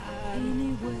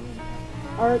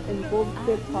Art and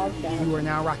Bullshit Podcast. You are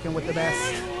now rocking with the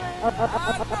best.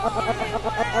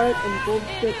 Art and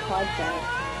Bullshit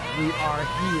Podcast. We are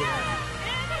here,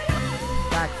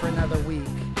 back for another week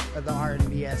of the Art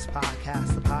and BS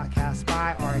Podcast, the podcast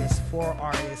by artists, for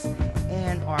artists,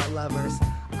 and art lovers.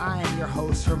 I am your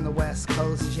host from the West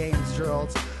Coast, James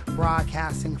Gerald,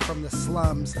 broadcasting from the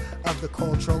slums of the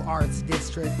Cultural Arts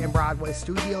District in Broadway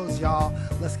Studios, y'all.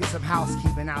 Let's get some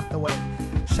housekeeping out the way.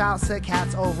 Shouts to the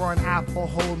cats over on Apple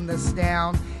holding us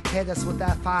down. Hit us with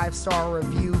that 5-star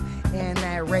review and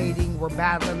that rating. We're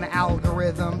battling the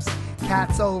algorithms.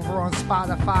 Cats over on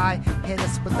Spotify, hit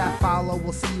us with that follow.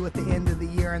 We'll see you at the end of the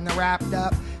year. And the wrapped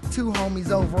up, 2 homies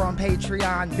over on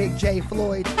Patreon, Big J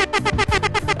Floyd.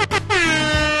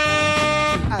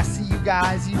 I see you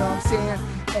guys, you know what I'm saying?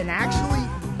 And actually,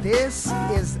 this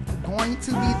is going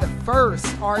to be the first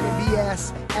Art and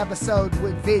BS episode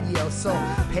with video. So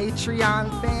Patreon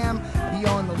fam, be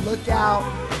on the lookout.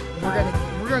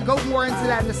 We're gonna go more into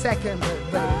that in a second,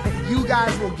 but you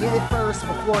guys will get it first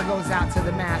before it goes out to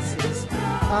the masses.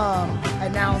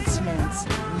 Announcements.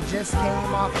 We just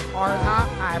came off of Art Hop.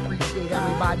 I appreciate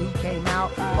everybody who came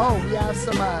out. Oh, we have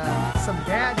some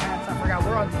dad hats. I forgot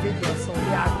we're on the video, so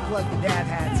yeah, I can plug the dad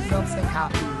hats. You know what I'm saying?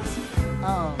 Copies.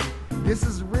 This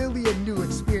is really a new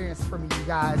experience for me, you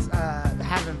guys,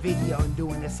 having video and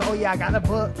doing this. So yeah, I got a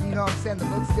book, you know what I'm saying? The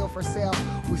book's still for sale.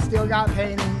 We still got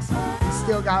paintings. We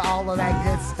still got all of that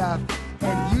good stuff.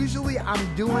 And usually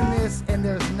I'm doing this and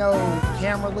there's no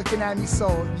camera looking at me, so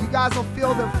you guys will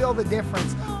feel the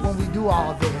difference when we do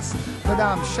all of this. But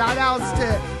shout outs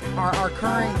to our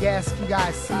current guest. You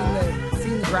guys seen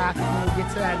the graphic, and we'll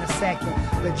get to that in a second.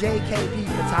 But JKP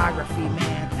Photography,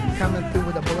 man, coming through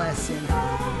with a blessing.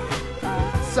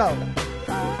 So,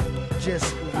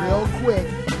 just real quick,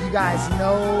 you guys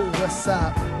know what's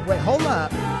up. Wait, hold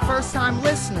up. First time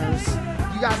listeners,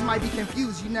 you guys might be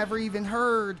confused. You never even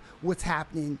heard what's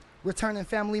happening. Returning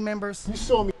family members. You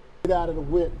saw me get out of the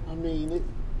whip. I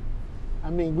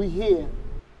mean, we here.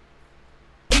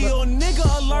 Ill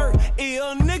nigga alert.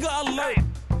 Ill nigga alert.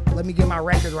 Let me get my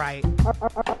record right.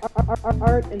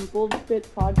 Art and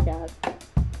Bullshit Podcast.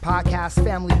 Podcast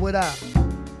family, what up?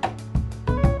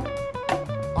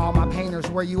 All my painters,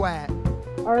 where you at?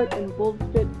 Art and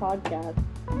Bullshit Podcast.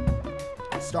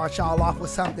 Start y'all off with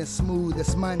something smooth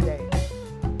this Monday.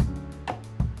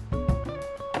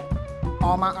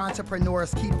 All my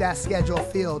entrepreneurs, keep that schedule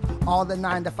filled. All the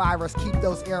 9-to-5ers, keep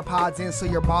those AirPods in so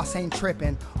your boss ain't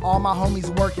tripping. All my homies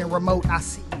working remote, I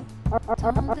see you.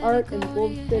 Art and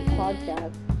Bullshit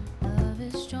Podcast.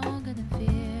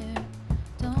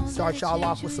 Start y'all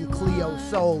off with some Cleo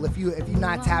Soul. If you're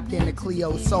not tapped into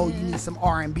Cleo Soul, you need some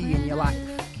R&B in your life.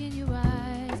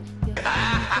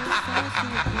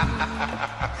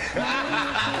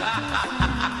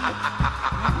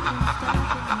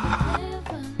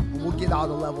 We'll get all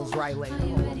the levels right later.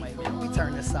 Hold on, wait. Let me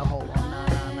turn this up. Hold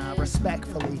on. Nah.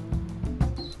 Respectfully.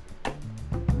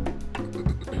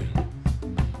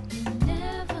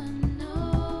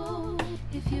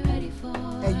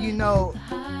 And you know,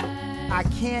 I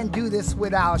can't do this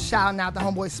without shouting out the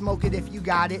homeboy. Smoke it if you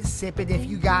got it, sip it if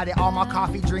you got it. All my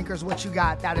coffee drinkers, what you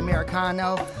got? That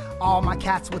Americano. All my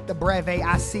cats with the breve,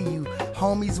 I see you.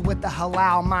 Homies with the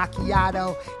halal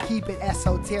macchiato, keep it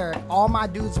esoteric. All my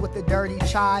dudes with the dirty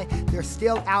chai, they're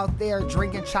still out there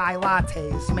drinking chai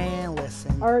lattes. Man,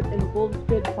 listen. Art and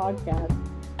Bullshit Podcast.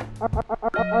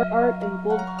 Art and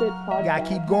Bullshit Podcast. Gotta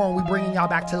keep going. We bringing y'all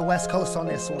back to the West Coast on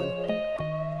this one.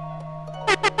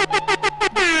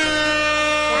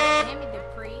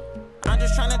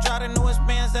 Trying to draw the newest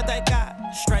bands that they got.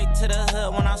 Straight to the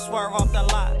hood when I swerve off the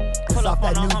lot. Pull up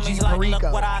on the homies like, look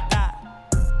what I got.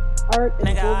 Art and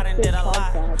Nigga, I done did a lot.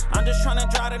 Podcast. I'm just trying to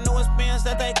draw the newest bands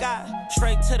that they got.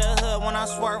 Straight to the hood when I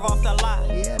swerve off the lot.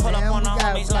 Yeah, Pull man, up on the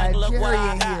homies like, look what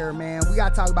I got. here, man. We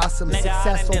gotta talk about some Nigga,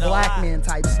 successful black men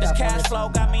type stuff. This on cash this flow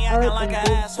one. got me acting Art like and an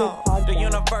Bullshit asshole. Podcast. The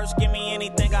universe give me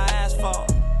anything I ask for.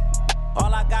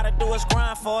 All I gotta do is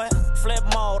grind for it. Flip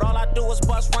mode, all I do is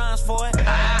bust rhymes for it.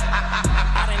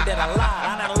 I done did a lot.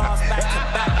 I done lost back to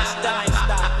back and still ain't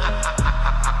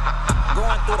stopped.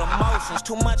 Going through the motions.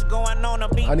 Too much going on to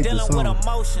be dealing with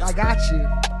emotions. I got you.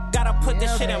 Gotta put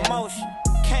this shit man. in motion.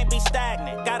 Can't be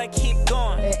stagnant. Gotta keep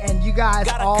going. And you guys,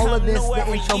 Gotta all come of this, new the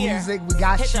every intro year. music, we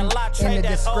got Hit you the lot, in trade the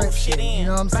that old description. shit in. You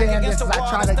know what I'm Back saying? against This is the I wall,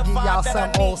 try to that's the give y'all vibe that I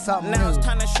something old, need. something Now it's new.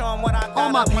 time to show 'em what I got All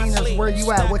my up my painters, sleeve. where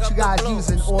you at? Stack What up you the guys blues,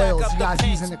 using? stack Oils? up You the guys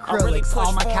pins. using I really acrylics? push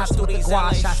All my forward cats through with the these gouache, LA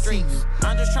I see streets. you.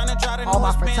 I'm just trying to draw the All my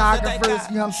newest bands that they photographers,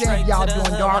 got. you know what I'm saying? Straight Y'all to the doing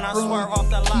hood dark when I room, swerve off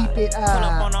the lot. keep it Pull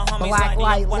up on the homies black like,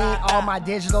 light look what lit. I All got. my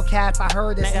digital cats, I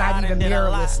heard it's Nigga, I not done even did a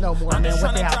lot. mirrorless no more, I'm man. just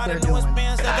What they tryna out draw there the newest doing?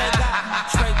 bands that they got.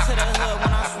 Straight to the hood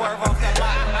when I swerve off the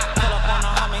lot.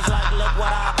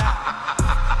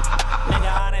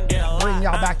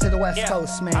 West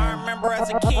Coast, man. I remember as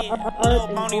a kid, Lil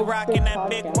Boney rocking that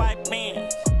big white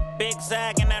Benz, big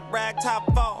zag and that rag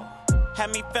top fall.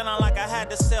 Had me feeling like I had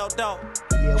to sell dope.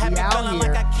 Yeah, Had we me out feeling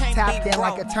here, like I can't tapped be in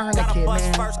broke. like a tourniquet, Gotta bust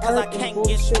man. first cause I Art and can't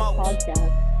get Bullshit smoked.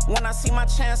 Podcast. When I see my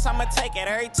chance, I'ma take it.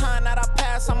 Every time that I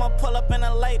pass, I'ma pull up in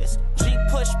the latest.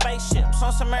 G-push spaceships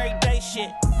on some everyday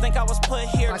shit. Think I was put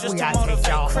here Like just we to gotta take motivate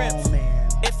y'all Crips. home, man.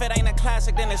 If it ain't a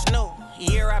classic, then it's new.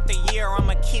 Year after year,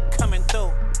 I'ma keep coming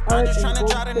through. I'm Art just and trying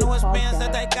to drive the Bullshit newest Benz Podcast.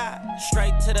 that they got.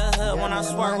 Straight to the hood when I man,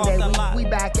 swerve Monday, off the lot. we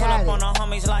back Pull at up it. on the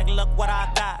homies like, look what I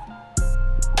got.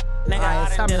 Nigga, Alright,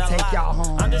 it's I time done to did a take lot. y'all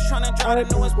home. I'm just trying to drive Art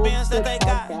the newest and Benz that Bullshit they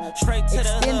got. Podcast. Straight to the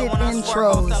hood Extended when I swerve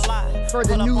off the intros lot. for the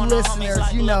Pull up new on the homies listeners,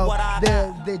 like, you look know, what I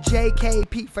got. the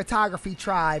JKP Photography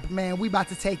Tribe. Man, we about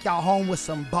to take y'all home with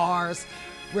some bars.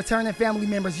 Returning family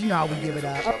members, you know how we give it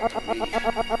up.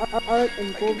 Art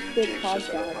and Bullshit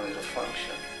Podcast.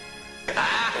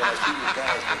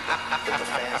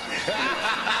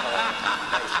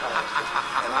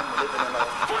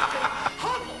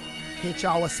 Hit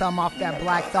y'all with some off that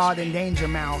Black Thought and Danger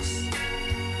Mouse.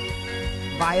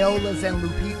 Violas and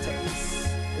Lupitas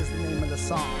is the name of the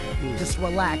song. Just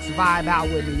relax, vibe out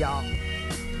with me, y'all.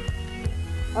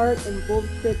 Art and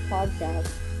Bullshit Podcast.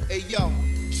 Hey yo,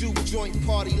 juke joint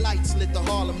party lights lit the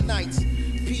Harlem Nights.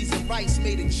 Peas and rice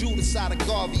made a Judas out of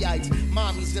Garveyites.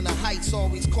 Mommies in the heights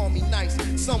always call me nice.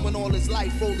 Someone all his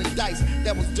life rolling dice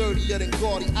that was dirtier than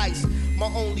gaudy ice. My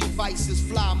only vice is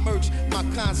fly merch. My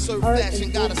concert Art fashion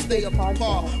and gotta stay up to Bullshit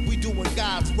par. Podcast. We doing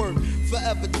God's work.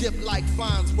 Forever dip like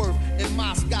Farnsworth and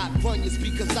my Scott Bunions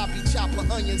because I be chopping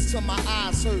onions till my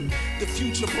eyes hurt. The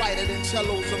future brighter than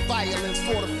cellos and violins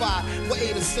fortified with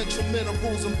 8 essential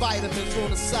minerals and vitamins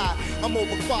on the side. I'm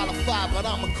overqualified, but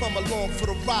I'ma come along for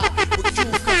the ride with you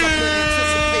cause I've been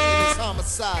anticipating this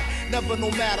homicide. Never no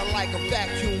matter like a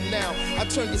vacuum now. I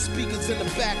turn your speakers in the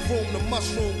back room to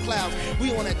mushroom clouds.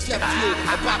 We on that jet fuel,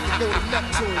 about to go to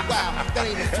Neptune. Wow, that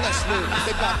ain't a flesh wound.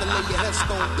 They about to lay your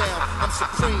headstone down. I'm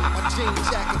supreme. My jean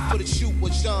jacket for the shoot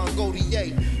was Jean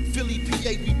Gaultier. Philly, PA,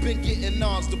 we been getting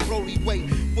ours the Brody way.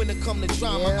 When it come to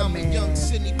drama, Yeah, I'm man. a young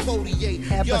Sidney Poitier. Y'all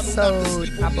know not to Episode,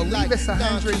 sleep I on me believe like it's Don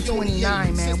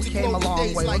 129, man. Quixote. We Since came a the long glory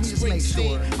days way. Let like me just make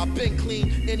sure. Springsteen. I've been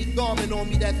clean. Any garment on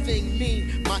me, that thing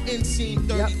mean. My inseam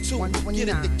 32. 129. Get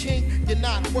it, the king, you're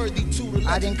not worthy to the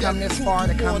I didn't come this far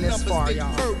to come this far,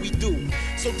 y'all. Heard we do.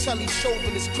 So tell these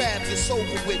chauvinist crabs it's over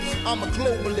with. I'm a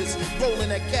globalist, rolling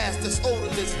that gas that's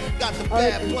odorless. Got the Art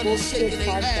bad and bunnies Bullshit shaking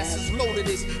their Podcast. asses, loaded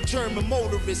this. German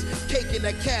motorist, caking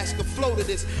that cash, could float of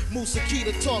this.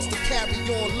 Musakita tossed to carry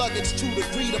on luggage to the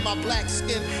greed of my black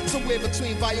skin. Somewhere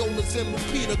between Violas and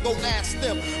Lupita, go ask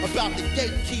them about the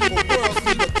gatekeeper. World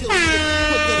leader, kill shit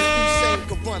quicker than Usain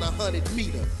could run 100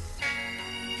 meters.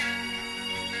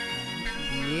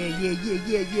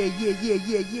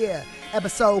 Yeah.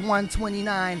 Episode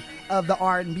 129 of the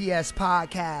Art and BS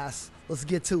podcast. Let's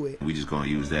get to it. We just gonna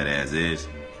use that as is.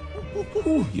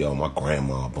 Yo, my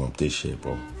grandma bumped this shit,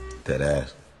 bro. That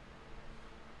ass.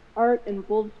 Art and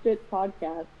Bullshit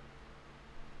Podcast.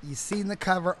 You seen the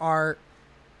cover art.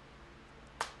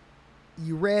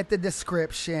 You read the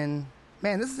description.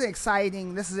 Man, this is an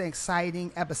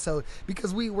exciting episode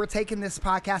because we're taking this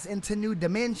podcast into new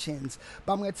dimensions.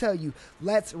 But I'm going to tell you,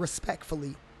 let's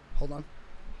respectfully, hold on.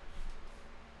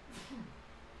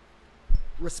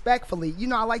 Respectfully, you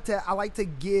know, I like to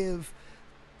give,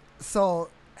 so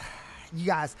you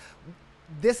guys,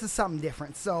 this is something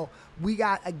different. So we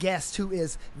got a guest who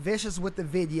is vicious with the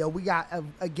video. We got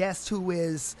a guest who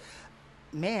is,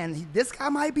 man, this guy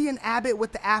might be an Abbott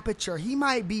with the aperture. He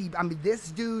might be, I mean,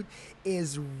 this dude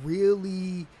is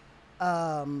really,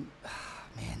 man,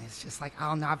 it's just like, I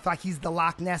don't know, I feel like he's the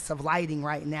Loch Ness of lighting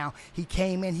right now. He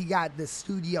came in, he got the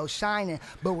studio shining,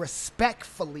 but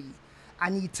respectfully, I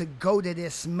need to go to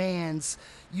this man's,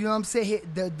 you know what I'm saying,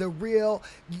 the real,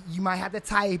 you might have to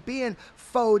type in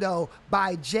photo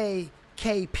by JKP.com.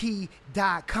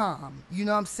 You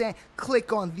know what I'm saying?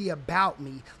 Click on the About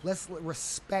Me. Let's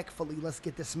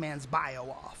get this man's bio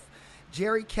off.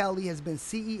 Jerry Kelly has been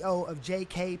CEO of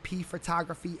JKP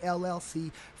Photography, LLC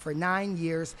for 9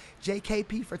 years.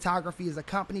 JKP Photography is a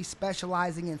company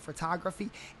specializing in photography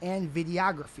and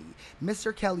videography.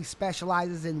 Mr. Kelly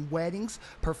specializes in weddings,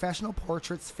 professional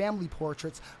portraits, family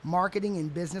portraits, marketing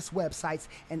and business websites,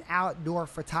 and outdoor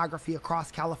photography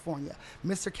across California.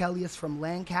 Mr. Kelly is from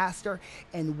Lancaster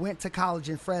and went to college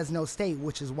in Fresno State,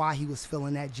 which is why he was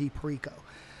feeling that Jeep Rico,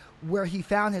 where he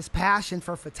found his passion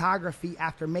for photography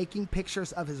after making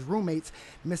pictures of his roommates.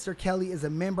 Mr. Kelly is a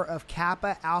member of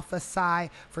Kappa Alpha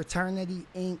Psi Fraternity,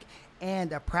 Inc.,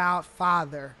 and a proud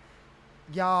father.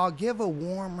 Y'all give a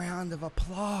warm round of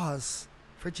applause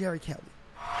for Jerry Kelly.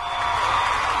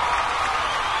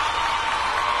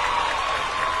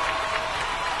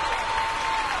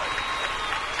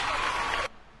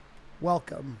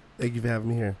 welcome. Thank you for having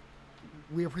me here.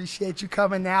 We appreciate you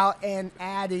coming out and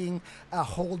adding a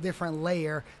whole different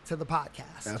layer to the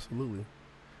podcast. Absolutely.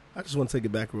 I just want to take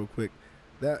it back real quick.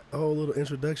 That whole little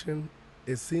introduction,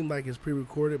 it seemed like it's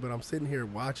pre-recorded, but I'm sitting here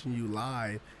watching you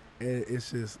live, and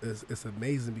it's just it's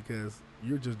amazing because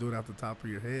you're just doing it off the top of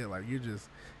your head. Like, you're just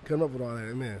coming up with all that.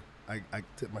 And man, I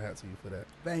tip my hat to you for that.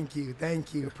 Thank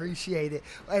you. Appreciate it.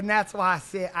 And that's why I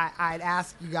said I'd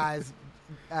ask you guys.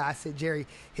 I said, Jerry,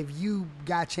 have you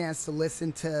got a chance to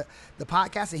listen to the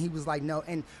podcast? And he was like, no.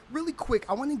 And really quick,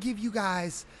 I want to give you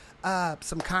guys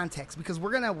some context because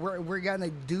we're gonna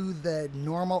do the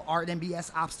normal Art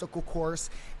MBS obstacle course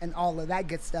and all of that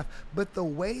good stuff. But the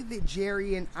way that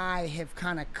Jerry and I have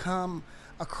kind of come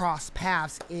across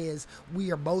paths is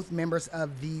we are both members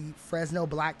of the Fresno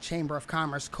Black Chamber of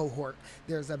Commerce cohort.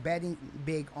 There's a betting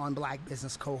big on black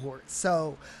business cohort.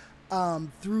 So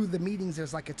through the meetings,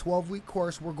 there's like a 12-week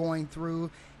course we're going through,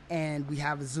 and we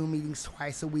have Zoom meetings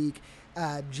twice a week.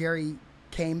 Jerry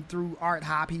came through Art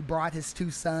Hop. He brought his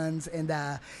 2 sons,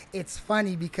 and it's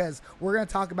funny because we're going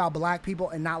to talk about black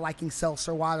people and not liking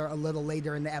seltzer water a little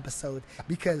later in the episode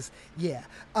because, yeah.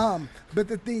 But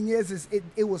the thing is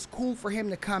it was cool for him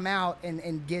to come out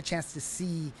and get a chance to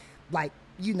see, like,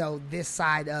 you know, this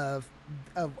side of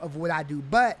what I do.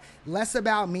 But less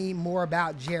about me, more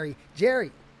about Jerry.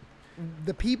 Jerry,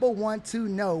 the people want to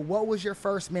know, what was your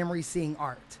first memory seeing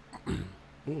art?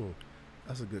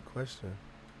 That's a good question.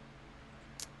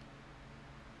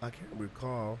 I can't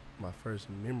recall my first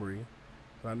memory,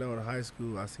 but I know in high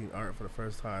school I seen art for the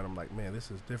first time. I'm like, man,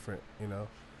 this is different, you know.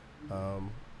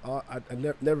 I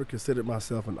never considered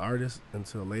myself an artist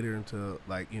until later, until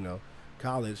like, you know,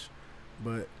 college.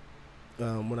 But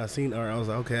when I seen art, I was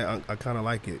like, okay, I kind of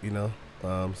like it, you know.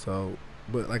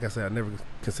 But like I said, I never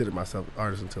considered myself an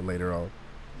artist until later on.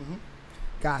 Mm-hmm.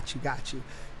 Got you.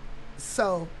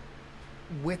 So,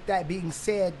 with that being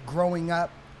said, growing up,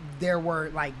 there were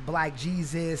like Black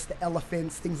Jesus, the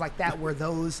elephants, things like that. Were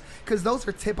those, because those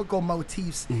are typical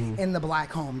motifs in the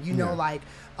black home. You know, like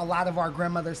a lot of our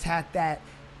grandmothers had that.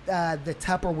 The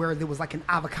Tupperware that was like an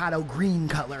avocado green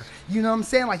color. You know what I'm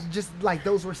saying? Like, just like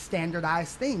those were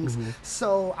standardized things.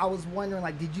 So I was wondering,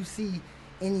 like, did you see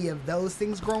any of those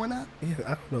things growing up?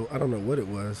 Yeah, I don't know what it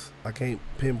was. I can't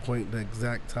pinpoint the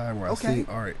exact time where I seen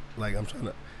art. Like,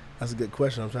 that's a good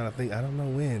question. I'm trying to think. I don't know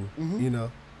when, you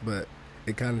know, but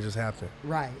it kind of just happened.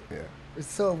 Right. Yeah.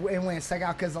 So, and when it's like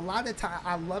out, because a lot of time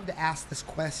I love to ask this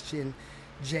question,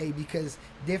 Jay, because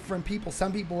different people,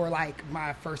 some people were like,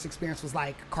 my first experience was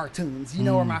like cartoons, you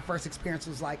know, or my first experience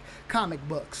was like comic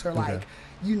books or like,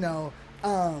 you know.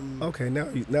 Okay,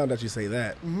 now that you say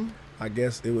that, I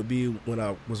guess it would be when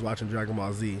I was watching Dragon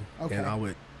Ball Z, and I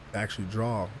would actually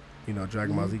draw, you know,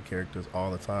 Dragon Ball Z characters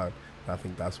all the time. And I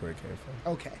think that's where it came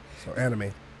from. Okay. So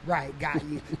anime. Right, got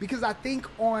you. Because I think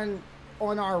on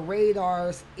our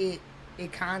radars, it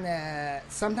kind of,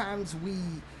 sometimes we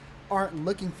aren't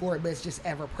looking for it, but it's just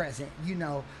ever present, you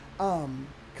know.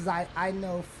 Because I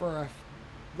know for,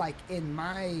 like, in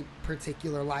my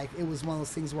particular life, it was one of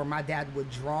those things where my dad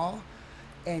would draw,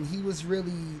 and he was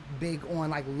really big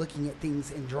on like looking at things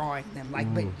and drawing them,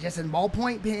 like but just in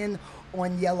ballpoint pen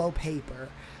on yellow paper.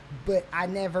 But I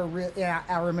never really.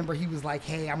 I remember he was like,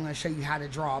 "Hey, I'm going to show you how to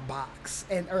draw a box,"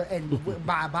 and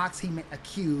by a box he meant a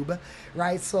cube,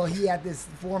 right? So he had this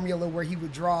formula where he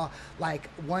would draw like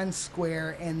one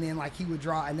square, and then like he would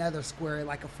draw another square at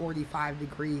like a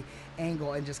 45-degree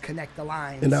angle, and just connect the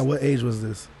lines. And at what age was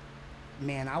this?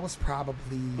 Man, I was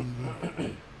probably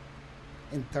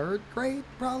in 3rd grade,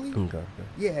 probably. Okay.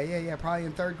 Yeah, probably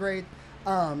in 3rd grade.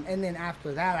 And then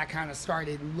after that, I kind of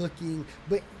started looking,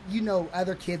 but you know,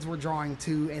 other kids were drawing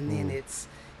too, and then it's,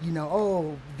 you know,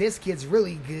 oh, this kid's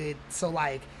really good, so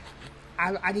like,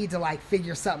 I need to like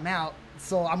figure something out,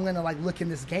 so I'm gonna like look in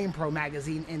this GamePro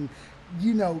magazine and,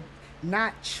 you know,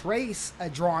 not trace a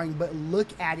drawing, but look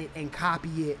at it and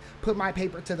copy it, put my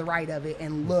paper to the right of it,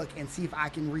 and look and see if I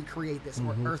can recreate this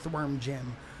earthworm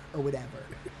gem or whatever.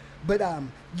 But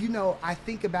you know, I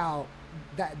think about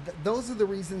that. Those are the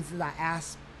reasons that I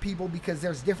ask people, because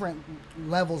there's different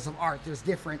levels of art. There's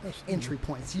different entry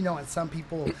points, you know, and some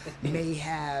people may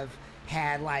have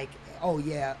had like, oh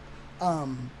yeah,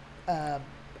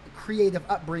 creative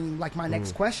upbringing. Like my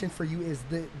next question for you is,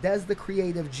 does the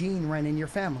creative gene run in your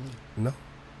family? No,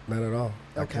 not at all.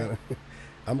 Okay.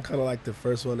 I'm kind of like the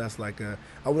first one that's like I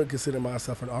wouldn't consider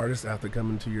myself an artist after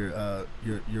coming to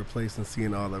your place and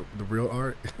seeing all the real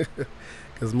art,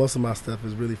 because most of my stuff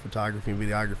is really photography and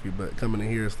videography. But coming in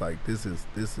here, it's like this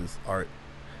is art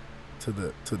to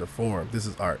the form. This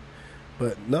is art.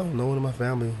 But no one in my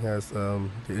family has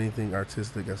did anything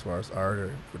artistic as far as art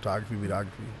or photography, videography.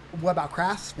 What about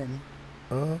craftsmen?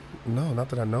 No, not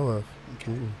that I know of.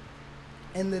 Okay.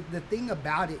 And the thing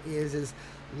about it is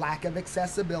lack of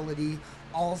accessibility,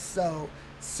 also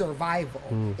survival.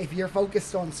 If you're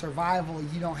focused on survival,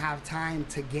 you don't have time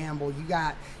to gamble. You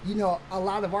got, a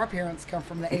lot of our parents come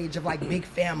from the age of like big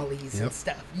families and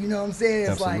stuff. You know what I'm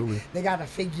saying? It's Absolutely. like they got to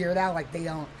figure it out. Like they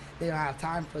don't have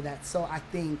time for that. So I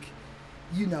think,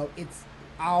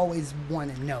 I always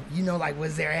want to know, like,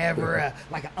 was there ever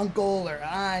like an uncle or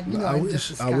aunt, I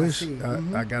wish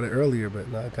Mm-hmm. I got it earlier, but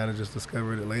no, I kind of just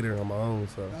discovered it later on my own.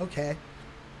 So Okay.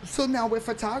 So now with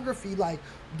photography, like,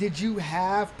 did you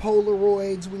have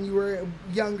Polaroids when you were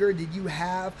younger? Did you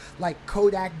have like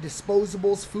Kodak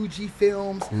disposables, Fuji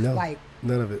films? no, Like,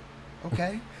 none of it.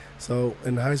 okay. So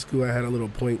in high school, I had a little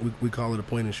we call it a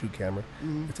point and shoot camera.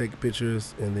 You take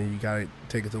pictures and then you gotta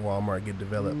take it to Walmart, get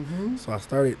developed. So I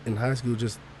started in high school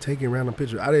just taking random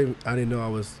pictures. I didn't know I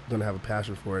was gonna have a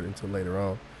passion for it until later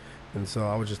on. And so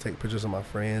I would just take pictures of my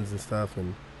friends and stuff,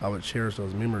 and I would cherish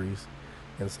those memories.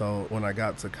 And so when I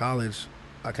got to college,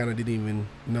 I kind of didn't even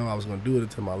know I was gonna do it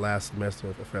until my last semester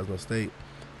at Fresno State,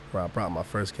 where I brought my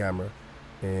first camera.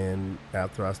 And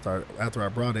after I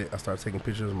brought it, I started taking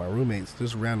pictures of my roommates,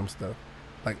 just random stuff,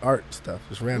 like art stuff,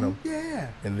 just random. Yeah.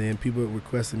 And then people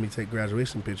requested me take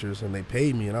graduation pictures, and they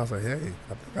paid me, and I was like, hey,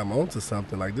 I think I'm onto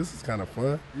something. Like, this is kind of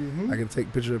fun. I can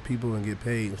take pictures of people and get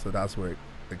paid, so that's where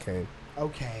it came.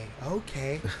 Okay.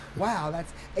 Wow,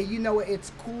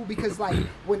 it's cool because like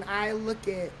when I look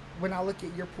at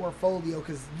your portfolio,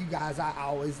 because you guys, I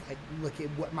always like look at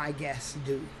what my guests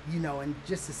do, and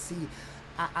just to see.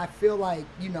 I feel like,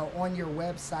 on your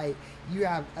website, you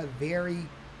have a very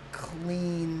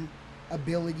clean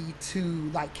ability to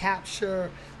like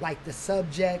capture like the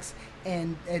subjects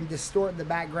and distort the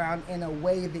background in a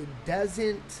way that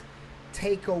doesn't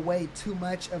take away too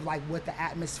much of like what the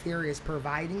atmosphere is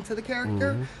providing to the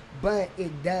character, but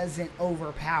it doesn't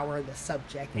overpower the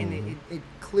subject, and it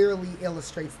clearly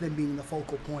illustrates them being the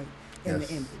focal point in the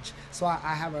image. So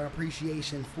I have an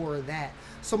appreciation for that.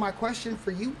 So my question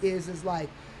for you is like,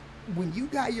 when you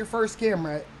got your first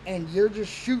camera and you're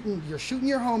just shooting your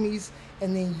homies,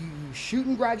 and then you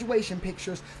shooting graduation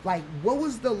pictures, like, what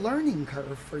was the learning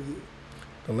curve for you?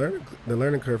 The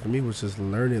learning curve for me was just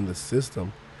learning the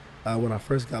system. When I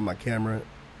first got my camera,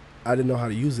 I didn't know how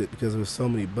to use it because there was so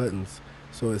many buttons.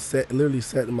 So it literally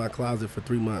sat in my closet for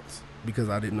 3 months because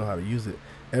I didn't know how to use it.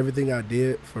 Everything I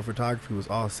did for photography was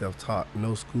all self-taught,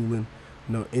 no schooling,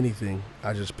 no anything.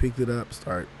 I just picked it up,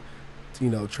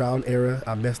 trial and error.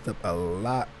 I messed up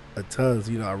a tons.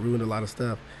 I ruined a lot of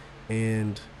stuff,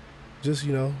 and just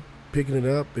picking it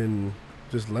up and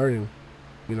just learning.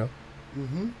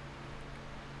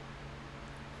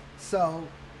 So,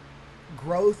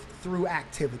 growth through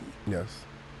activity. Yes.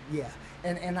 Yeah,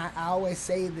 and I always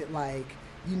say that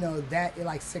that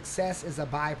like success is a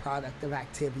byproduct of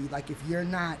activity. Like if you're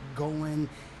not going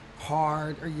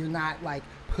hard or you're not like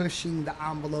pushing the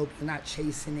envelope, you're not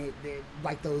chasing it,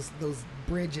 like those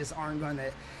bridges aren't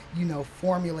gonna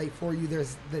formulate for you.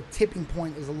 There's the tipping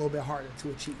point is a little bit harder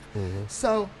to achieve.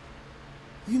 So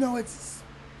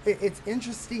it's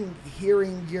interesting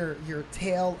hearing your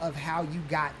tale of how you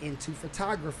got into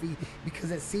photography, because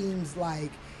it seems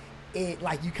like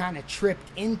you kind of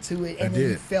tripped into it and then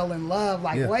you fell in love.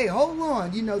 Like, wait, hold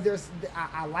on.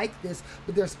 I like this,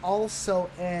 but there's also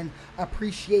an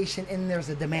appreciation and there's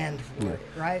a demand for it,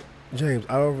 right? James,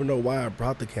 I don't even know why I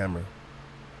brought the camera.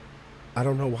 I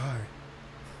don't know why.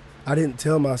 I didn't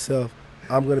tell myself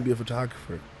I'm going to be a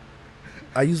photographer.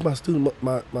 I used my student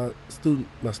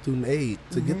aid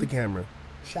to get the camera.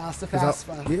 Shouts to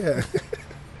FAFSA. Yeah.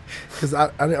 Because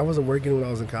I wasn't working when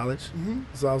I was in college.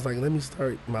 So I was like, let me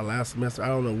start my last semester. I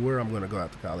don't know where I'm going to go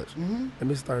after college. Let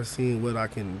me start seeing what I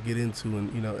can get into.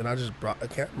 And I just brought a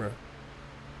camera.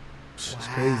 It's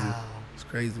crazy. It's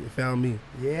crazy. It found me.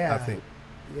 Yeah. I think.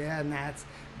 Yeah, and that's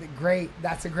a great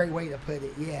way to put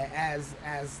it. Yeah, as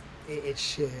it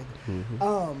should.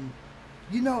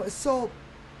 So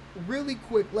really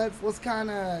quick, let's kind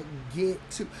of get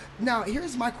to now.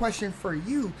 Here's my question for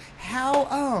you: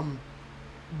 how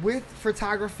with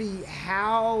photography,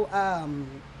 how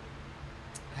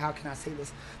can I say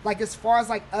this? Like, as far as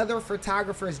like other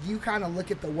photographers, do you kind of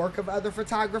look at the work of other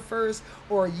photographers,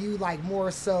 or are you like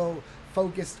more so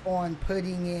focused on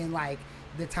putting in like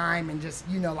the time and just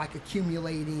like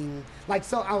accumulating? Like,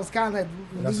 so I was kind of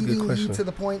leading you to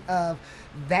the point of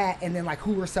that, and then like,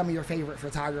 who were some of your favorite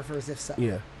photographers, if so?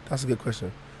 Yeah, that's a good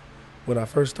question. When I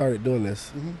first started doing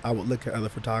this, I would look at other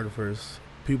photographers,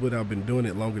 people that have been doing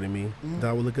it longer than me, that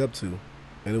I would look up to.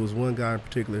 And it was one guy in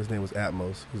particular, his name was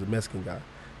Atmos. He was a Mexican guy.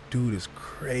 Dude is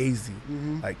crazy,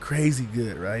 like crazy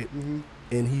good, right?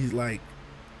 And he's like,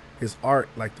 his art,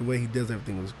 like the way he does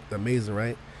everything was amazing,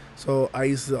 right? So I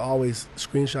used to always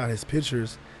screenshot his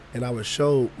pictures, and I would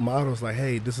show models like,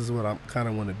 hey, this is what I kind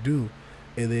of want to do.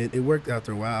 And then it worked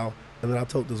after a while. And then I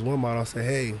told this one model, I said,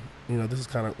 hey, you know, this is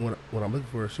kind of what I'm looking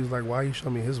for. She was like, why are you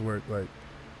showing me his work? Like,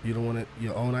 you don't want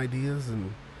your own ideas?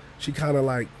 And she kind of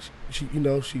like, she you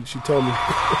know, she told me,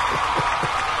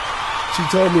 she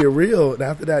told me a reel. And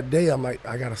after that day, I'm like,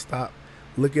 I got to stop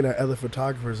looking at other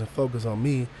photographers and focus on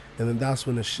me. And then that's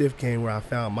when the shift came where I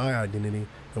found my identity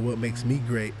and what makes me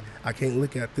great. I can't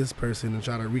look at this person and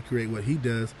try to recreate what he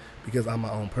does because I'm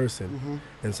my own person.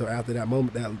 And so after that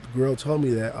moment, that girl told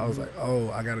me that, I was like,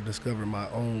 oh, I got to discover my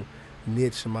own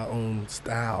niche and my own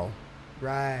style.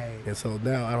 Right. And so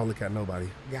now I don't look at nobody.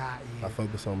 Got you. I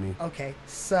focus on me. Okay,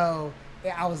 so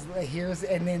I was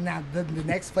and then now the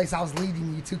next place I was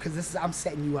leading you to, because I'm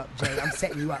setting you up, Jay. I'm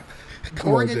setting you up.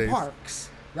 Gordon Parks,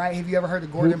 right? Have you ever heard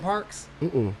of Gordon Parks?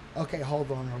 Okay, hold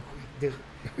on real quick,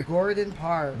 dude. Gordon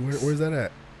Parks. Where's that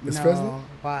at? It's no, Fresno?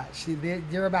 Watch.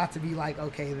 You're about to be like,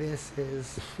 okay, this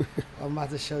is. I'm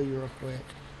about to show you real quick.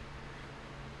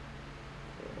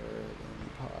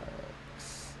 Gordon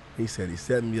Parks. He said he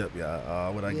set me up,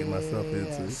 y'all. What I get myself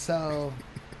into. So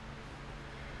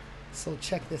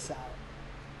check this out.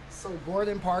 So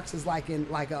Gordon Parks is like an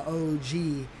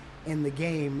OG in the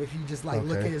game. If you just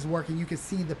look at his work, and you can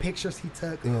see the pictures he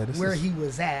took, where he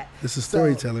was at. This is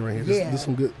storytelling right here. This is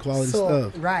some good quality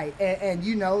stuff. Right, and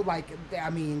you know,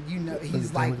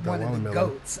 he's like one of the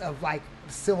goats of like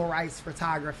civil rights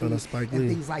photography and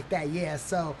things like that. Yeah,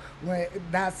 so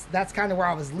that's kind of where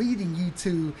I was leading you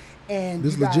to, and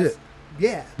this legit.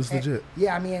 Yeah, this legit.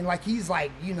 Yeah, I mean, like he's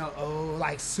like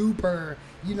like super,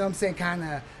 you know what I'm saying, kind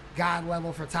of God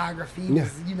level photography. Yeah.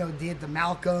 You know, did the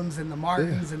Malcolms and the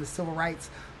Martins and the civil rights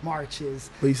marches.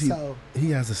 But you see,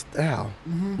 he has a style.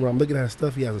 When I'm looking at his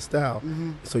stuff, he has a style.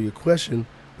 So your question,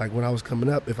 like when I was coming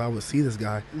up, if I would see this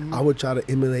guy, I would try to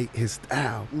emulate his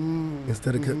style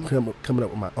instead of coming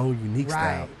up with my own unique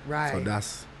style. Right. So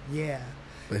that's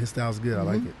But his style's good. I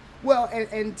like it. Well,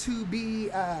 and to be.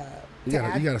 You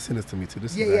gotta send this to me too.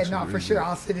 This is for sure.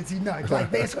 I'll send it to you. No, like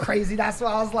that's crazy. That's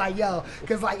why I was like, yo,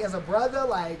 because like as a brother,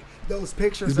 like those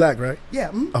pictures. He's black, right?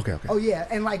 Yeah. Okay. Oh yeah,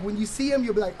 and like when you see him,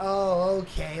 you'll be like, oh,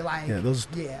 okay, like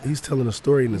He's telling a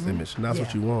story in this image, and that's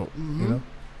what you want. You know?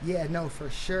 Yeah, no,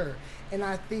 for sure. And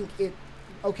I think it.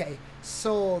 Okay,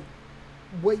 so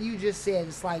what you just said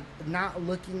is like not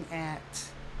looking at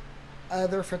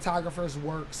other photographers'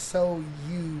 work so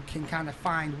you can kind of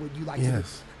find what you like to do.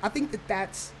 I think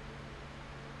that's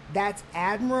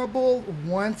admirable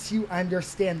once you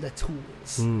understand the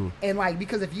tools. And like,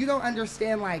 because if you don't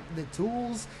understand like the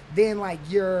tools, then like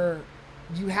you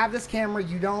have this camera,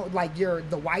 you don't like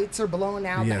the whites are blown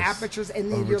out, the apertures,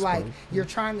 and then you're like, you're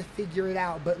trying to figure it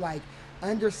out. But like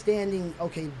understanding,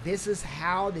 okay, this is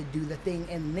how to do the thing,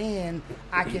 and then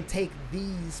I can take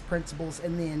these principles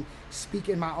and then speak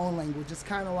in my own language. It's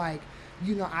kind of like,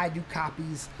 you know, I do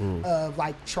copies of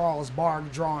like Charles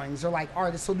Barg drawings, or like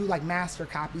artists will do like master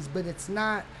copies, but it's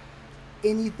not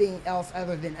anything else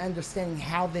other than understanding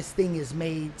how this thing is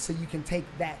made so you can take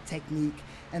that technique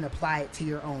and apply it to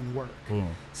your own work.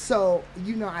 So,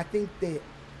 you know, I think that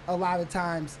a lot of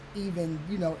times, even,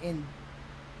 you know, in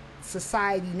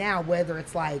society now, whether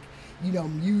it's like, you know,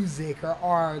 music or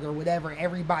art or whatever,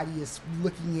 everybody is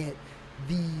looking at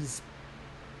these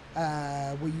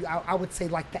I would say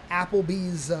like the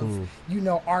Applebee's of you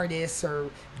know, artists or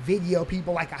video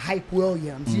people, like a Hype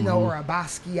Williams, you know, or a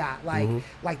Basquiat,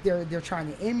 like they're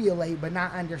trying to emulate, but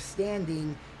not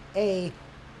understanding. My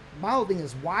whole thing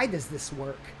is, why does this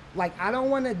work? Like I don't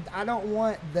want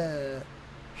the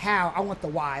how, I want the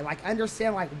why. Like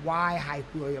understand like why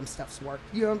Hype Williams stuff's work,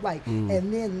 you know, like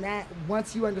and then that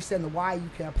once you understand the why, you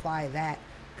can apply that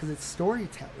because it's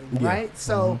storytelling, right?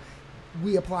 So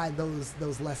we apply those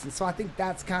lessons. So I think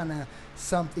that's kind of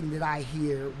something that I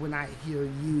hear when I hear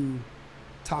you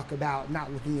talk about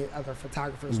not looking at other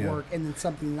photographers' work, and then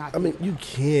something not. I mean, you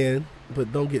can,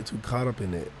 but don't get too caught up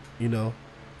in it, you know?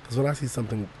 Because when I see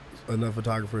another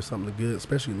photographer, something good,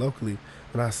 especially locally,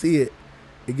 when I see it,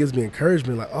 it gives me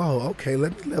encouragement. Like, oh, okay,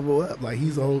 let me level up. Like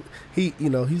he's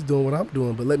he's doing what I'm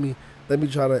doing, but let me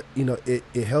try to, you know, it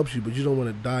helps you, but you don't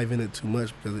want to dive in it too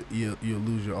much because you'll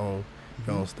lose your own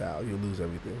style. You'll lose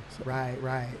everything. So.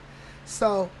 Right.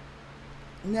 So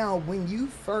now, when you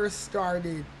first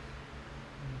started,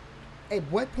 at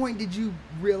what point did you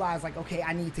realize, like, okay,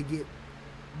 I need to get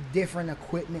different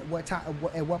equipment?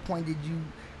 At what point did you?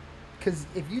 Because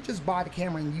if you just bought a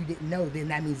camera and you didn't know, then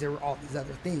that means there were all these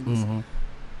other things.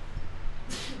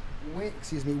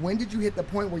 when did you hit the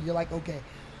point where you're like, okay,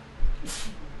 excuse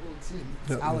me,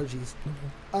 it's allergies.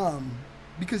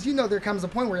 Because there comes a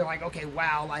point where you're like, okay,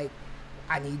 wow, like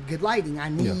I need good lighting. I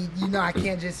need, I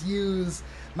can't just use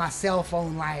my cell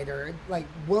phone light, or like,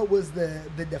 what was the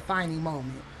defining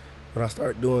moment? When I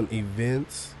started doing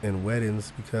events and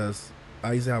weddings, because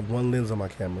I used to have one lens on my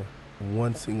camera,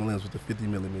 one single lens with the 50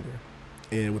 millimeter.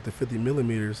 And with the 50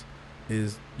 millimeters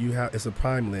it's a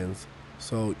prime lens.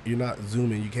 So you're not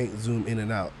zooming, you can't zoom in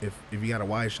and out. If you got a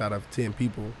wide shot of 10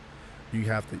 people, you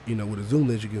have to, with a zoom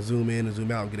lens, you can zoom in and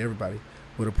zoom out and get everybody.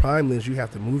 With a prime lens, you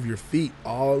have to move your feet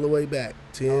all the way back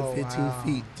 10, 15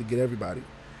 feet to get everybody.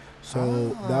 So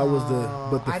that was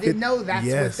I didn't know that's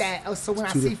what that. Oh, so when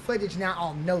I see footage now,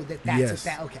 I'll know that that's what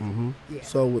that. Okay. Mm-hmm. Yeah.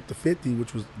 So with the 50,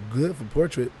 which was good for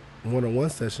portrait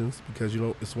one-on-one sessions, because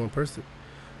it's one person.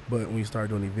 But when you start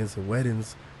doing events and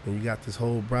weddings, and you got this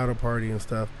whole bridal party and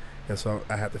stuff, and so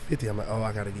I had the 50. I'm like,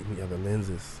 I got to get me other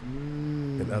lenses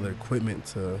and other equipment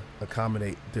to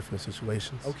accommodate different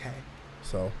situations. Okay.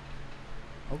 So.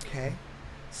 Okay.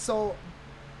 So.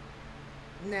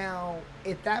 Now,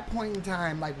 at that point in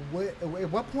time, like, at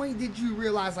what point did you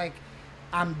realize, like,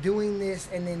 I'm doing this,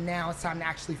 and then now it's time to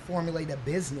actually formulate a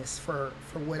business for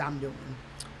what I'm doing?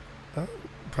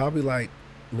 Probably like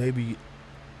maybe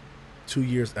 2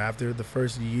 years after. The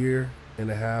first year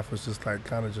and a half was just like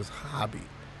kind of just hobby.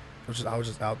 I was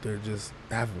just out there just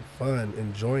having fun,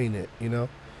 enjoying it, It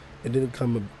didn't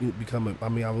become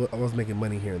I was making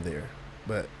money here and there,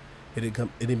 but it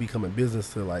didn't become a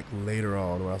business till like later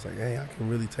on, when I was like, hey, I can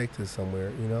really take this somewhere,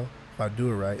 If I do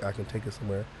it right, I can take it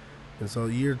somewhere. And so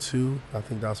year 2, I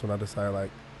think that's when I decided,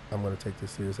 like, I'm going to take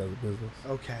this serious as a business.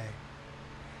 Okay.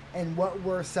 And what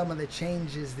were some of the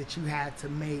changes that you had to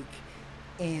make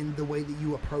in the way that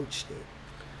you approached it?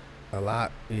 A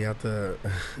lot. You have to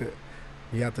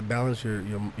you have to balance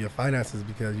your finances,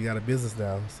 because you got a business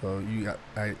now. So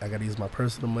I got to use my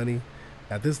personal money.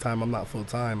 At this time, I'm not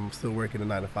full-time. I'm still working a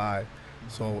 9 to 5.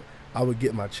 So I would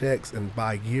get my checks and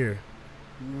buy gear,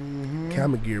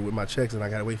 camera gear with my checks, and I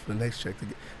got to wait for the next check to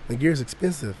get. The gear is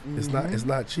expensive. It's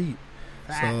not cheap.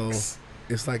 Facts. So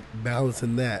it's like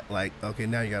balancing that. Like, okay,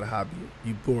 now you got a hobby.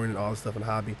 You pouring in all this stuff in a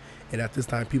hobby. And at this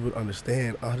time, people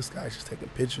understand, this guy's just taking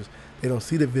pictures. They don't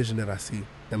see the vision that I see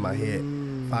in my head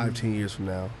 5-10 years from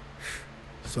now.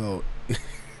 So.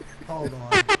 Hold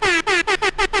on.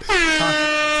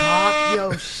 Talk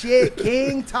your shit,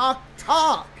 King. Talk.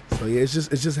 So yeah, it's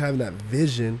just having that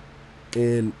vision,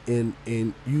 and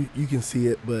you can see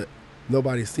it, but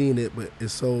nobody's seeing it. But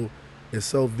it's so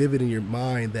vivid in your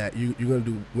mind that you're gonna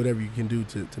do whatever you can do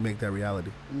to make that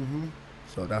reality. Mm-hmm.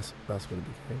 So that's what it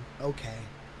became. Okay,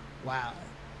 wow.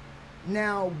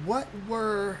 Now, what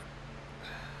were,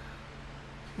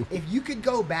 if you could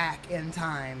go back in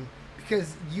time?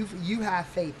 Because you have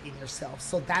faith in yourself,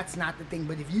 so that's not the thing.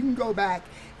 But if you can go back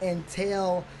and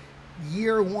tell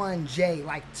year 1 Jay,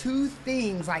 like 2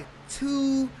 things, like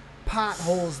 2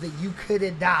 potholes that you could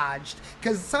have dodged.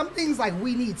 Because some things, like,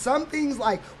 we need, some things,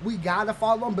 like, we gotta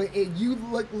follow them. But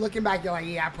looking back, you're like,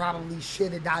 yeah, I probably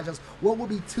should have dodged those. What would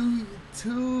be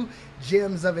two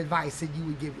gems of advice that you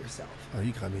would give yourself? Oh,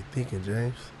 you got me thinking,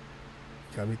 James.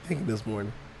 You got me thinking this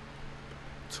morning.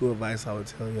 2 advice I would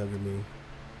tell younger me.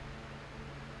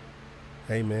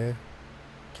 Hey, man,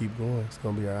 keep going. It's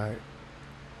going to be all right.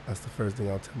 That's the first thing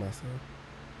I'll tell myself.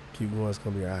 Keep going. It's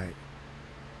going to be all right.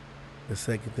 The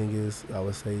second thing is, I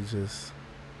would say, just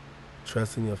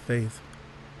trust in your faith.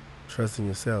 Trust in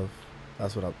yourself.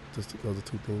 That's what those are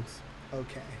 2 things.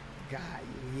 Okay. Got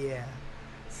you. Yeah.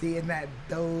 See, and that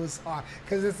those are,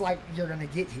 because it's like you're going to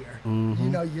get here.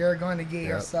 Mm-hmm. You're going to get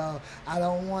here. So I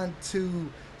don't want to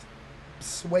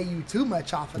sway you too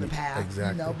much off of the path.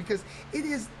 Exactly. Because it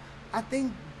is, I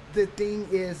think the thing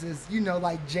is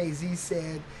like Jay-Z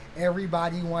said,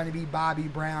 everybody want to be Bobby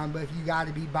Brown, but if you got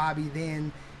to be Bobby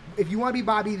then, if you want to be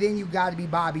Bobby then, you got to be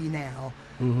Bobby now.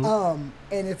 Mm-hmm.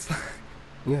 And it's like...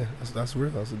 Yeah, that's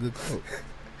real. That's a good quote.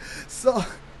 So,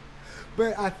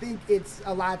 but I think it's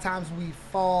a lot of times we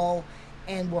fall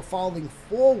and we're falling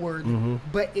forward,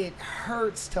 but it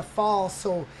hurts to fall.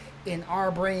 So in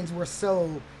our brains, we're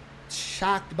so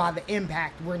shocked by the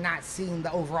impact, we're not seeing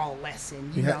the overall lesson.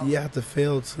 You have to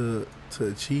fail to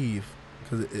achieve,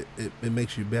 because it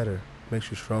makes you better,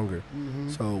 makes you stronger.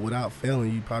 So without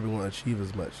failing, you probably won't achieve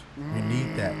as much. You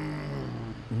need that.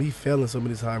 Me failing so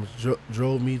many times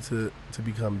drove me to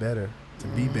become better, to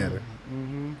be better.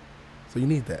 So you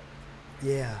need that.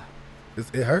 Yeah.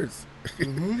 It hurts.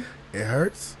 It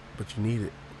hurts, but you need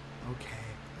it. Okay.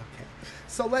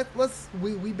 So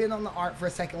we've been on the art for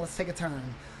a second. Let's take a turn.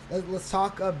 Let's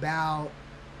talk about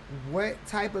What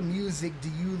type of music do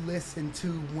you listen to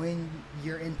when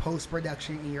you're in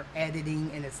post-production and you're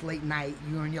editing and it's late night,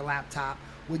 you're on your laptop?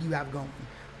 What do you have going?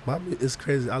 It's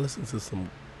crazy. I listen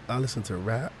to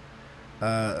rap.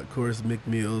 Of course, Mick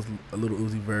Mills, a Little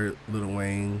Uzi Vert, Lil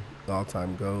Wayne, all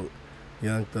time GOAT,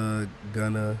 Young Thug,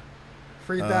 Gunna.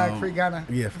 Free Thug, Free Gunna.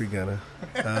 Yeah, Free Gunna.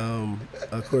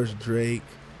 Of course, Drake.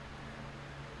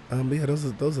 Yeah,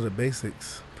 those are the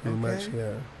basics. Pretty much,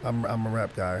 yeah. I'm a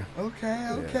rap guy.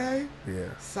 Okay. Yeah.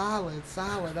 Solid.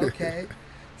 Okay.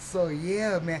 So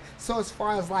yeah, man. So as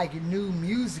far as like new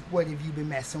music, what have you been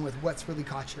messing with? What's really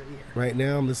caught your ear? Right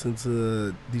now, I'm listening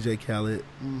to DJ Khaled.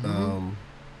 Mm-hmm.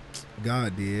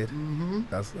 God Did. Mm-hmm.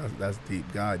 That's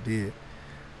deep. God Did.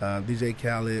 DJ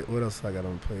Khaled. What else I got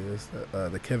on the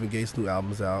playlist? The Kevin Gates new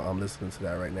album's out. I'm listening to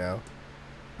that right now.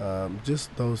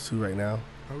 Just those two right now.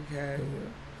 Okay.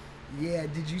 Yeah,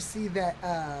 did you see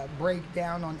that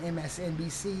breakdown on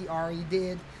MSNBC Ari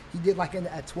did? He did like a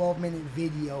 12-minute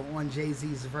video on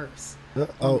Jay-Z's verse.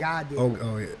 God Did.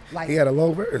 Oh, yeah. Like, he had a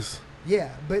long verse.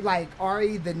 Yeah, but like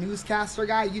Ari, the newscaster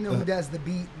guy, you know who does the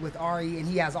beat with Ari, and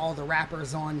he has all the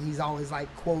rappers on. He's always like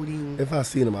quoting. If I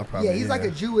seen him, I probably. Yeah, he's like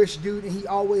a Jewish dude, and he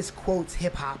always quotes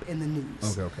hip-hop in the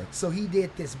news. Okay. So he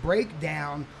did this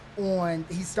breakdown on.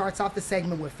 He starts off the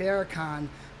segment with Farrakhan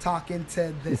talking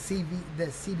to the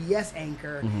CBS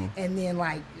anchor, and then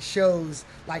like shows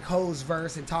like Ho's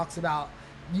verse and talks about,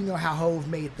 you know, how Hove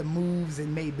made the moves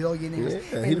and made billionaires.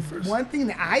 Yeah, and one thing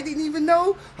that I didn't even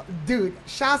know, dude,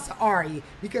 shouts to Ari,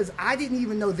 because I didn't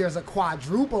even know there's a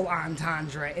quadruple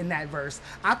entendre in that verse.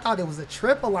 I thought it was a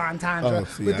triple entendre,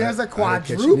 but there's a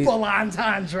quadruple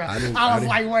entendre. I was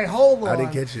like, wait, hold on. I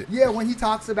didn't catch it. Yeah, when he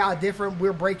talks about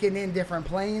we're breaking in different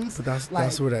planes. But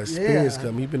that's where that experience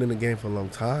comes. You've been in the game for a long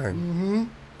time. Mm-hmm.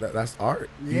 That's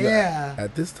art. Yeah.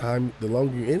 At this time, the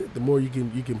longer you're in it, the more you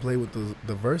can play with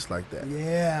the verse like that.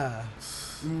 Yeah.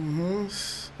 Mm-hmm.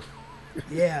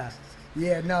 Yeah.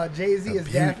 No, Jay-Z is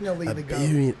definitely the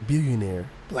GOAT. Billionaire,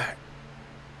 black.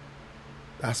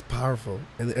 That's powerful.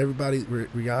 And everybody,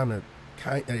 Rihanna,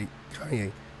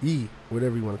 Kanye, Ye,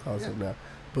 whatever you want to call it now.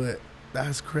 But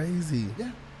that's crazy.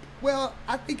 Yeah. Well,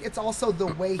 I think it's also the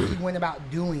way he went about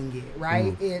doing it,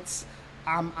 right? It's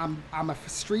I'm a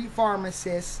street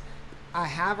pharmacist. I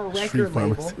have a record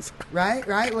label, right?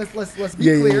 Let's be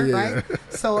clear, right?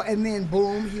 So, and then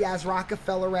boom, he has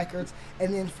Rockefeller Records,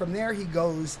 and then from there he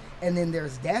goes, and then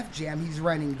there's Def Jam. He's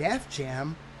running Def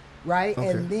Jam, right?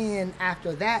 Okay. And then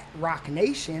after that, Rock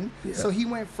Nation. Yeah. So he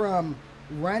went from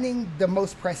running the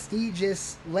most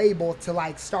prestigious label to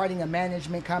like starting a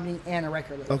management company and a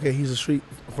record label. Okay, he's a street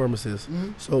pharmacist.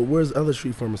 Mm-hmm. So where's other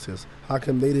street pharmacists? How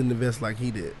come they didn't invest like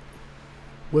he did?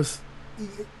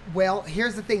 Well,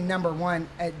 here's the thing. Number one,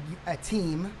 a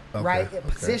team, right?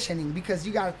 Positioning, because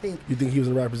you got to think. You think he was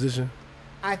in the right position?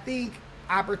 I think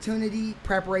opportunity,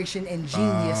 preparation, and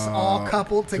genius all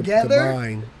coupled together.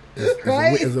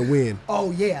 Combined is a win.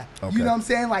 Oh, yeah. Okay. You know what I'm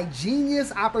saying? Like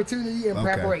genius, opportunity, and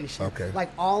preparation. Okay.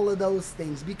 Like all of those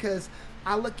things. Because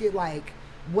I look at like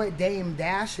what Dame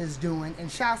Dash is doing, and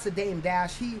shouts to Dame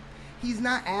Dash. He's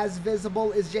not as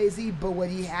visible as Jay-Z, but what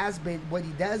he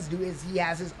does do is he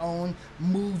has his own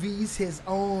movies, his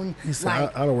own. He said,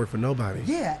 I don't work for nobody.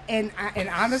 Yeah, and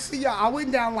honestly, y'all, I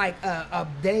went down like a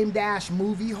Dame Dash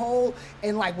movie hole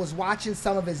and like was watching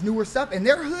some of his newer stuff, and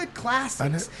they're hood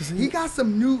classics. He got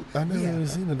some new. I never even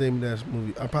seen a Dame Dash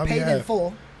movie. I probably Paid in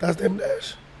Full. That's Dame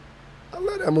Dash. I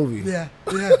love that movie.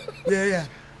 Yeah.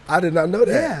 I did not know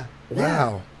that. Yeah.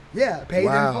 Wow. Yeah, Paid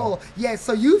in Full. Yeah,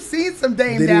 so you've seen some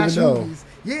Dame Dash movies.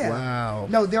 Yeah. Wow.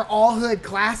 No, they're all hood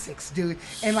classics, dude.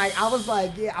 And like I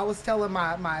was telling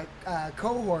my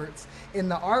cohorts in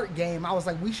the art game, I was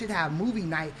like, we should have movie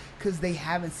night because they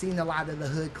haven't seen a lot of the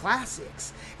hood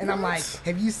classics. And I'm like,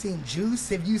 have you seen Juice?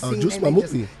 Have you seen Juice? My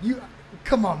movie.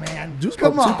 Come on, man. Juice,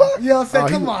 come on. Tupac? You know what I'm saying?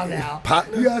 Come on now.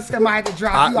 Partner? You know what I'm saying? I had to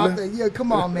drop you off the. Yeah,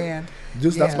 come on, man.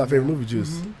 Juice, that's my favorite movie, Juice.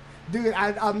 Mm-hmm. Dude,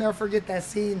 I'll never forget that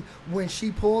scene when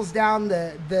she pulls down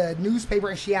the newspaper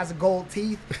and she has gold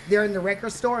teeth. They're in the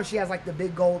record store and she has like the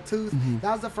big gold tooth. Mm-hmm.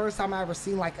 That was the first time I ever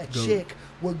seen like a chick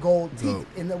with gold teeth.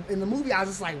 In the movie. I was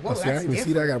just like, whoa, that's different. I didn't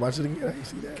see that. I gotta watch it again. I didn't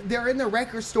see that. They're in the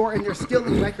record store and they're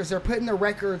stealing records. They're putting the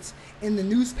records in the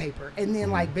newspaper. And then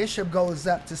like Bishop goes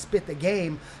up to spit the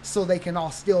game so they can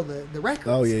all steal the records.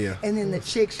 Oh, yeah. And then the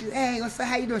chick, hey, let's say,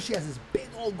 how you doing? She has this big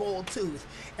old gold tooth.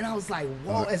 And I was like,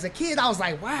 whoa. As a kid, I was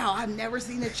like, wow, I've never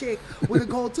seen a chick with a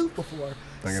gold tooth before.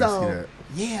 I gotta see that.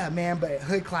 Yeah, man, but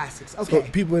hood classics. Okay.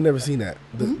 So people have never seen that.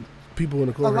 people in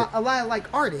the cohort. A lot of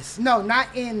like artists. No, not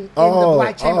in the Oh,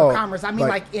 Black Chamber oh, of Commerce. I mean,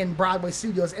 like- like in Broadway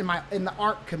studios, in the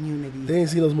art community. They ain't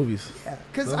seen those movies.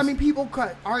 Because I mean,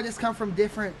 artists come from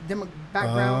different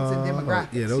backgrounds and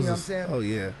demographics. Yeah, you those know are, what I'm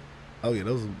saying? Oh yeah,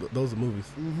 those are movies.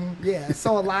 Yeah,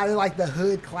 so a lot of like the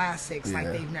hood classics, like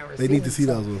Yeah. they've never They seen. need to see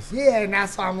so, those ones. Yeah, and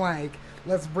that's why I'm like,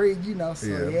 let's bring, so Yeah, yeah,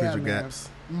 bridge your man. gaps.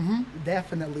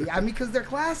 Definitely. I mean, because they're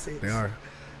classics. They are.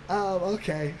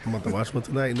 Okay. I'm about to watch one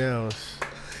tonight now.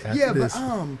 After Yeah, this.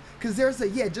 but because there's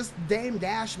just Dame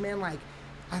Dash, man. Like,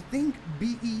 I think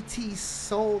BET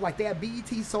Soul, like they have BET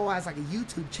Soul has like a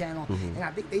YouTube channel, Mm-hmm. and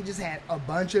I think they just had a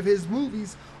bunch of his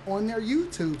movies on their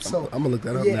YouTube. So I'm gonna look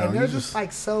that up yeah, now. and they're You just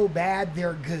like so bad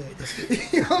they're good.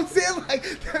 You know what I'm saying? Like,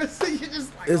 you're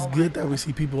just like, It's oh my good that God. we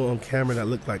see people on camera that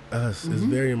look like us. It's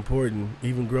very important.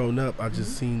 Even growing up, I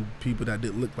just seen people that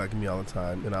didn't look like me all the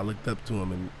time, and I looked up to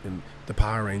them and the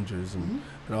Power Rangers and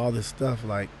all this stuff.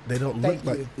 Like they don't Thank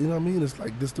look like you. you know what I mean. It's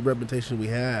like this the reputation we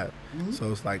have.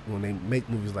 So it's like when they make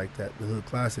movies like that, the Hood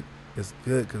Classic, it's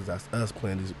good because that's us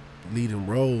playing these leading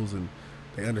roles and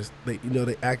they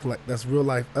they acting like that's real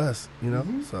life us.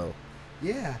 So.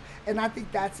 Yeah, and I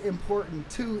think that's important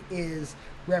too, is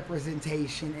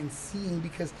representation and seeing,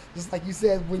 because just like you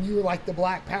said, when you were like the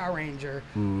Black Power Ranger,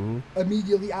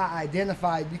 immediately I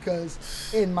identified,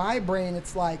 because in my brain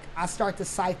it's like I start to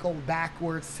cycle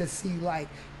backwards to see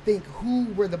think who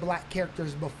were the black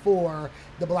characters before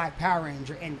the Black Power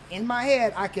Ranger, and in my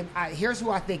head here's who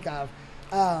I think of.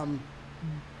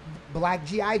 Black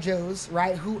G.I. Joes,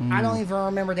 right? Who I don't even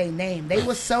remember their name. They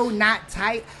were so not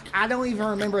tight. I don't even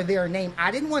remember their name.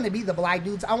 I didn't want to be the black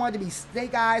dudes. I wanted to be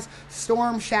Snake Eyes,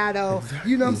 Storm Shadow.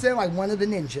 Exactly. You know what I'm saying? Like one of the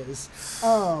ninjas.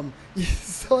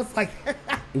 So it's like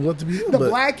You want to be the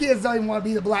black kids don't even want to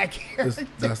be the black characters.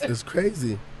 it's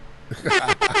crazy.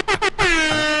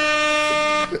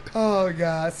 Oh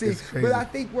God! See, It's crazy. but I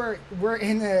think we're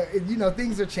in a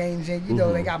things are changing.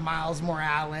 They got Miles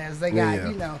Morales. They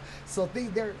got Yeah. so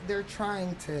they're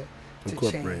trying to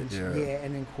Incorporate, change, yeah.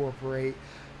 and incorporate.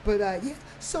 But yeah.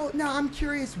 So now I'm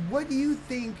curious. What do you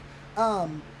think?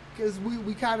 Because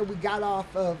we got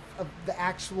off of the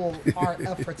actual art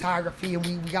of photography, and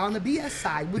we got on the BS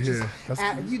side, which is Yeah, that's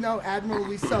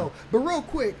admirably so. But real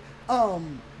quick,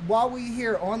 while we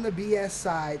here on the BS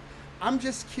side, I'm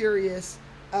just curious.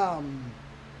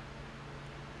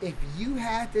 If you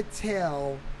had to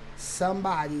tell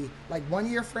somebody, like one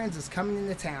of your friends is coming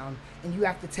into town, and you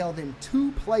have to tell them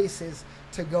 2 places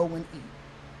to go and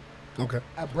eat. Okay.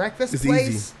 A breakfast It's place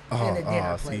easy. and a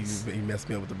dinner See, place. you messed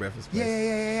me up with the breakfast place.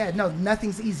 Yeah. No,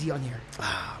 nothing's easy on here.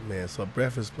 Ah, man. So a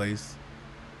breakfast place,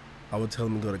 I would tell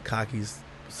them to go to Cocky's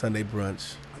Sunday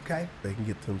brunch. Okay. They can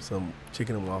get them some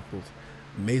chicken and waffles.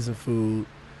 Amazing food,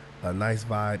 a nice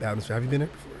vibe, atmosphere. Have you been there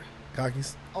before?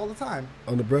 Cocky's? All the time.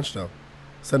 On the brunch, though.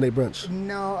 Sunday brunch.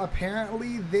 No,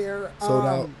 apparently they're Sold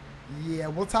out? Yeah,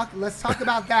 let's talk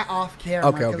about that off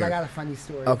camera, because Okay. I got a funny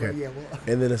story. Okay. But yeah,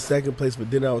 And then the second place for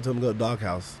dinner, I would tell them to go to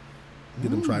Doghouse. Get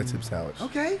them tri-tip sandwich.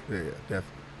 Okay. Yeah, definitely.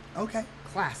 Okay,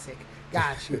 classic.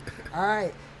 Got you. All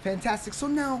right, fantastic. So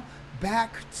now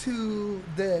back to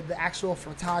the actual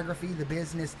photography, the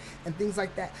business, and things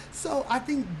like that. So I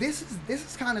think this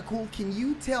is kind of cool. Can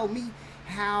you tell me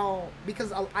how?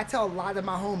 Because I tell a lot of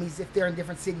my homies, if they're in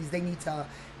different cities, they need to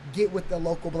get with the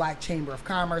local Black Chamber of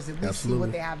Commerce, at least see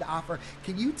what they have to offer.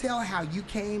 Can you tell how you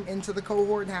came into the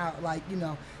cohort and how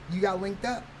you got linked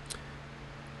up?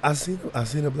 I seen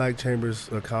the Black Chambers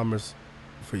of Commerce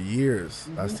for years.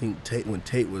 I seen Tate when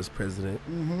Tate was president.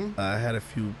 I had a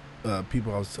few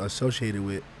people I was associated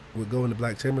with would go into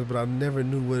Black Chambers, but I never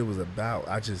knew what it was about.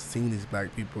 I just seen these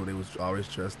black people. They was always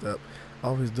dressed up,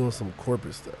 always doing some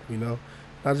corporate stuff.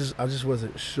 I just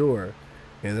wasn't sure,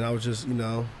 and then I was just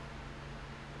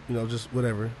just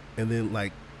whatever. And then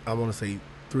I want to say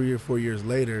 3 or 4 years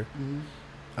later,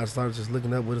 I started just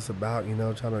looking up what it's about.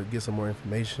 Trying to get some more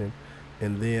information.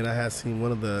 And then I had seen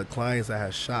one of the clients I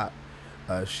had shot.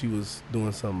 She was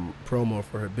doing some promo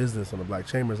for her business on the Black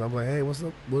Chambers. I'm like, hey, what's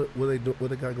up? What they do? What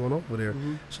they got going on over there?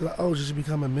 She's like, oh, just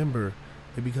become a member.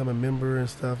 They become a member and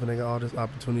stuff, and they got all this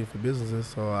opportunity for businesses.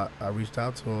 So I reached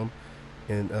out to them,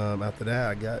 and after that,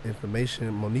 I got information.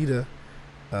 Monita,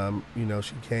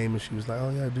 she came and she was like, oh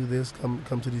yeah, do this, come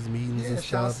to these meetings and stuff.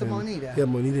 Shout out to and, Monita. Yeah,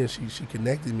 Monita, and she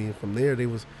connected me, and from there they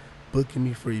was booking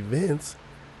me for events,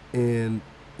 and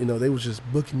they was just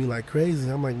booking me like crazy.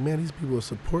 I'm like, man, these people are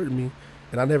supporting me,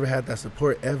 and I never had that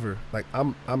support ever. Like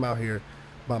I'm out here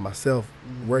by myself,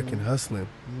 working, hustling,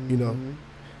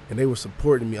 and they were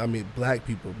supporting me. I mean, black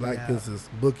people, black businesses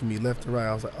booking me left and right.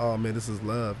 I was like, oh man, this is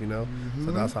love,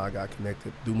 So that's how I got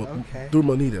connected through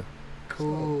Monita.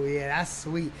 Cool. Yeah, that's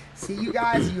sweet. See, you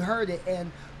guys, you heard it.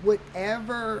 And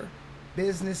whatever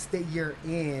business that you're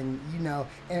in, you know,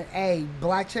 and hey,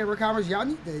 Black Chamber of Commerce, y'all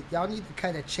need to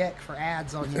cut a check for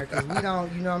ads on here because we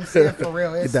don't, you know what I'm saying, for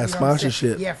real. Get that you know what I'm saying?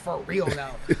 sponsorship. Yeah, for real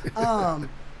though.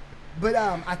 But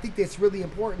I think it's really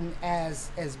important as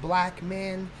Black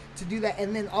men to do that,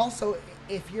 and then also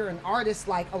if you're an artist,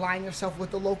 like align yourself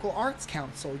with the local arts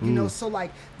council. You know, so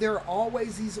like there are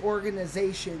always these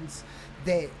organizations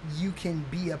that you can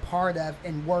be a part of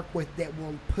and work with that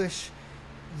will push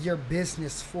your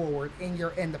business forward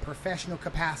in the professional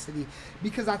capacity,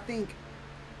 because I think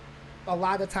a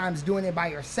lot of times doing it by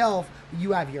yourself,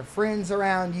 you have your friends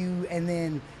around you and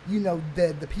then you know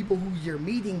the people who you're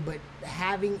meeting, but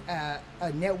having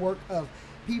a network of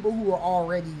people who are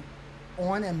already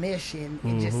on a mission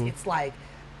and just it's like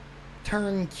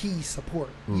turnkey support,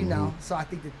 you know. So I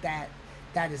think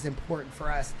that is important for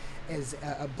us as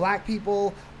Black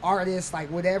people, artists, like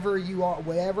whatever you are,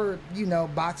 whatever, you know,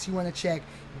 box you want to check,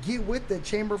 get with the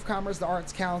Chamber of Commerce, the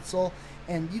Arts Council,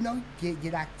 and, you know,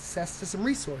 get access to some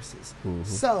resources.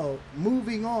 So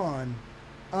moving on,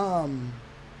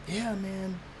 yeah,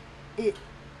 man,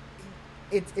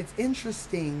 it's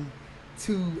interesting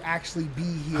to actually be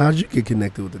here. How'd you get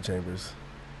connected with the chambers?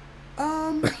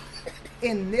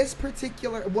 In this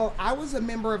particular, well, I was a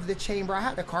member of the chamber. I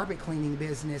had a carpet cleaning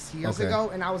business years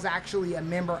ago, and I was actually a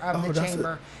member of the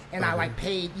chamber, and I like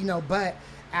paid, you know, but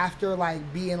after like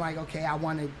being like, okay, I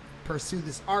want to pursue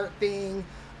this art thing,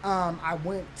 I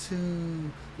went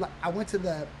to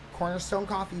the Cornerstone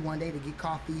Coffee one day to get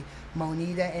coffee.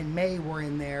 Monita and May were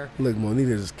in there. Look,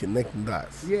 Monita is connecting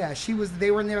dots. Yeah,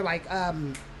 they were in there like,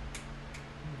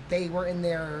 they were in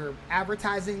there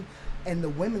advertising, and the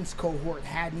women's cohort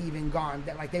hadn't even gone.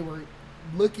 That like they were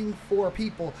looking for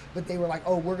people, but they were like,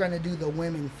 "Oh, we're gonna do the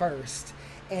women first."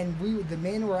 And the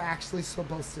men were actually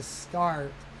supposed to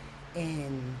start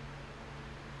in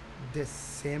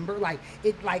December.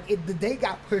 The date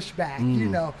got pushed back, you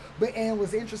know. But and it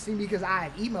was interesting because I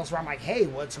had emails where I'm like, "Hey,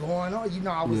 what's going on?" You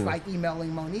know, I was like emailing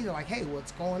Monita like, "Hey,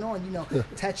 what's going on?" You know,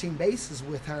 touching bases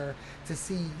with her to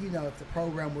see, you know, if the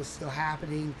program was still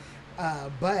happening.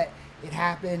 But it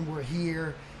happened, we're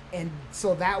here, and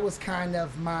so that was kind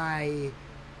of my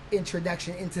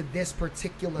introduction into this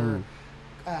particular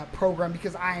program,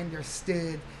 because I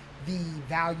understood the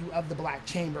value of the Black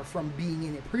Chamber from being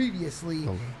in it previously.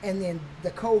 And then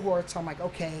the cohorts, I'm like,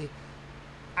 okay,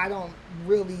 I don't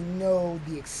really know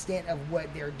the extent of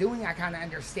what they're doing. I kind of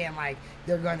understand like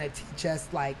they're going to teach us,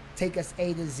 like take us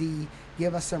A to Z,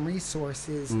 give us some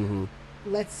resources.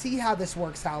 Let's see how this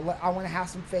works out. I want to have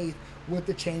some faith with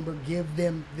the chamber, give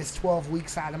them this 12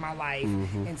 weeks out of my life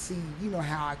and see, you know,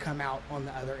 how I come out on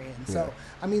the other end. So,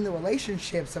 I mean, the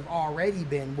relationships have already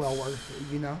been well worth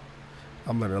it, you know?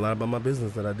 I'm learning a lot about my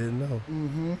business that I didn't know.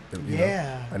 You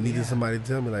know, I needed somebody to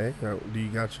tell me, like, hey, do you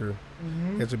got your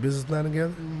business plan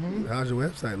together? How's your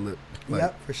website look? Like,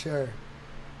 yep, for sure.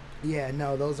 Yeah,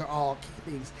 no, those are all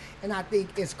key things. And I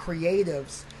think as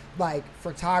creatives, like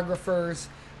photographers,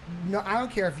 no, I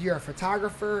don't care if you're a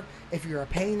photographer, if you're a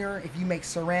painter, if you make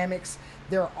ceramics,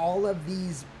 there are all of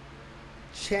these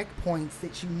checkpoints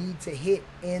that you need to hit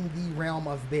in the realm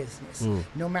of business,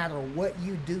 no matter what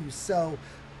you do. So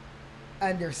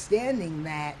understanding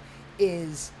that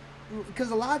is,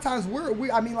 because a lot of times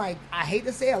I mean, like, I hate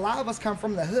to say it, a lot of us come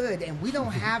from the hood and we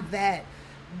don't have that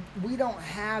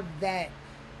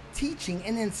teaching.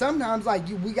 And then sometimes like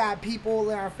we got people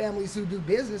in our families who do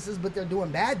businesses, but they're doing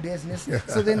bad business.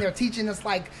 So then they're teaching us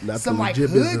like some like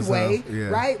hood way,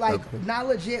 right? Like not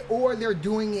legit, or they're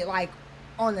doing it like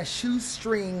on a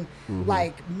shoestring,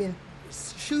 like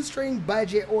shoestring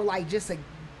budget, or like just a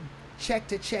check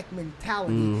to check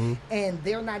mentality. And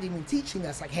they're not even teaching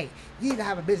us like, hey, you need to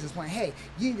have a business plan. Hey,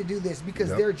 you need to do this, because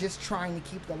they're just trying to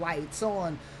keep the lights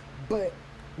on. But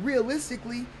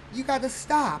realistically, you got to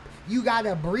stop. You got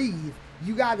to breathe.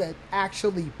 You got to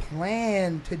actually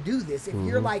plan to do this. If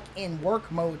you're like in work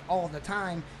mode all the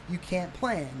time, you can't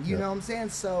plan. You know what I'm saying?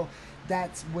 So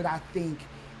that's what I think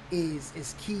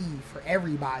is key for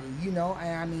everybody, you know?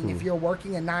 And I mean, if you're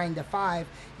working a 9 to 5,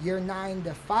 your 9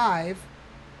 to 5,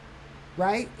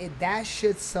 right? That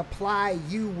should supply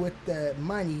you with the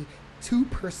money to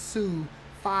pursue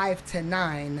 5 to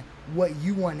 9 what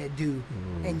you want to do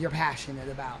and you're passionate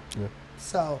about.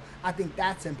 So I think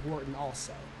that's important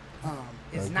also.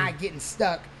 It's not getting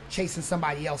stuck chasing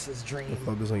somebody else's dream.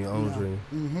 Focus on your own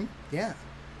dream. Yeah,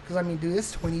 Because, I mean, dude,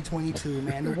 it's 2022,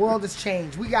 man. The world has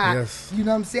changed. We got, Yes. you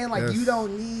know what I'm saying? Like, Yes. you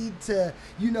don't need to,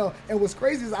 you know. And what's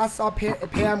crazy is I saw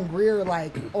Pam Grier,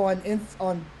 like,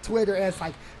 on Twitter, and it's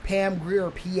like Pam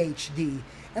Grier, PhD.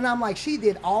 And I'm like, she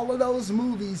did all of those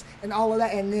movies and all of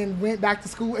that, and then went back to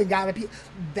school and got a PhD.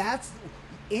 That's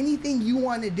anything you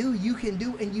want to do, you can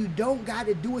do, and you don't got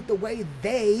to do it the way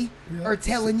they are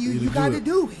telling you. You got to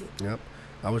do it. Yep.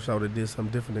 I wish I would have did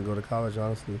something different than go to college,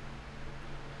 honestly.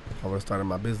 I would have started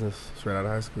my business straight out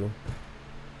of high school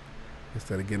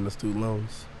instead of getting the student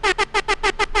loans.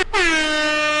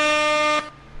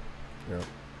 Yep.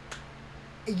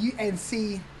 And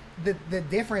see the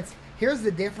difference. Here's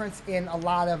the difference in a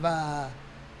lot of.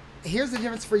 Here's the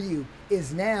difference for you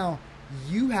is now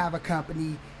you have a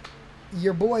company.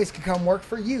 Your boys can come work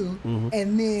for you,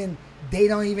 and then they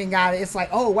don't even got it. It's like,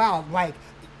 oh wow, like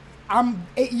I'm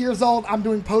 8 years old. I'm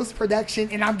doing post production,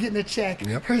 and I'm getting a check.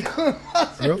 Yep.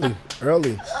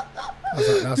 early.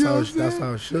 That's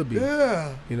how it should be.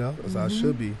 Yeah. You know, that's how it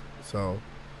should be. So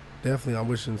definitely, I'm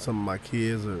wishing some of my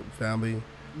kids or family,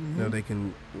 you know, they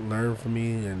can learn from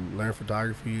me and learn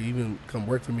photography, even come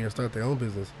work for me or start their own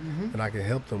business, and I can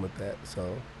help them with that.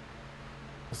 So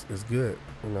it's good,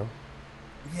 you know.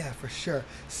 Yeah, for sure.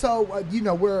 So you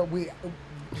know, we're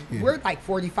like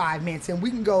 45 minutes, and we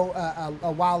can go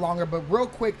a while longer. But real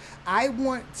quick, I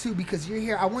want to, because you're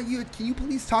here, I want you. Can you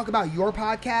please talk about your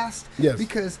podcast? Yes.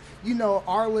 Because you know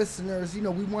our listeners. You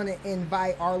know, we want to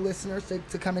invite our listeners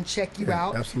to come and check you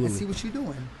out absolutely. and see what you're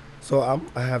doing. So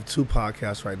I have 2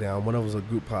 podcasts right now. One of them is a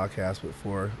group podcast with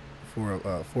four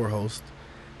hosts,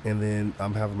 and then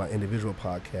I'm having my individual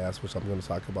podcast, which I'm going to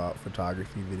talk about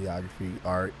photography, videography,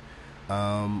 art.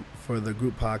 For the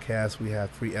group podcast, we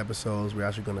have 3 episodes. We're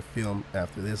actually going to film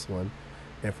after this one,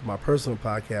 and for my personal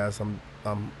podcast,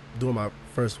 I'm doing my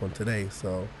first one today.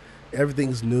 So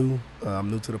everything's new. I'm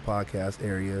new to the podcast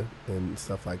area and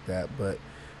stuff like that, but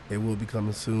it will be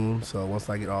coming soon. So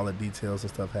once I get all the details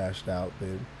and stuff hashed out,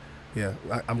 then yeah,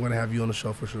 I'm going to have you on the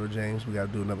show for sure, James. We got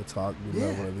to do another talk, do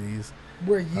another one of these.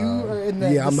 Where you are in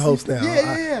the I'm the host now.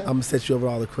 Yeah. I'm gonna set you over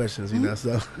all the questions, you know.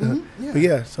 So, Yeah. but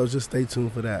yeah, so just stay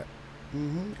tuned for that.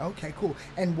 Okay, cool.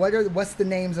 And what's the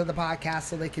names of the podcast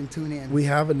so they can tune in? We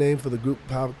have a name for the group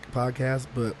podcast,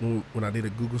 but when I did a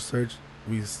Google search,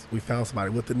 we found somebody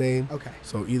with the name. Okay.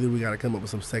 So either we got to come up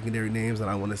with some secondary names, and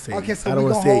I want to say. Okay, so I don't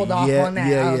we want gonna to say hold off yet. on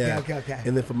that. Yeah. Okay.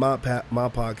 And then for my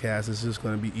podcast, it's just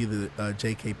going to be either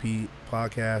JKP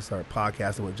podcast or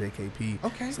podcasting with JKP.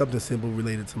 Okay. Something simple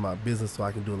related to my business, so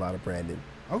I can do a lot of branding.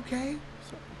 Okay.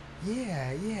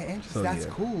 Yeah, interesting. So, That's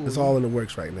yeah, cool. It's all in the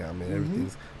works right now, man.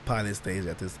 Everything's pilot stage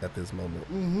at this moment.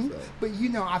 So. But you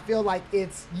know, I feel like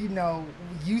it's, you know,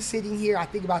 you sitting here, I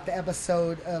think about the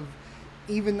episode of,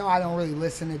 even though I don't really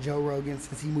listen to Joe Rogan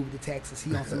since he moved to Texas,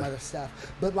 he on some other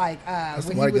stuff. But like That's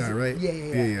when the white he was, guy, right?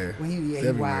 Yeah. When he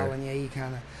everywhere. wilding, he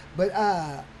kind of. But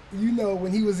you know,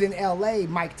 when he was in L.A.,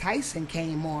 Mike Tyson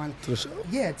came on To the show?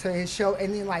 Yeah, to his show,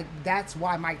 and then like that's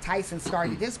why Mike Tyson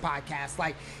started his podcast.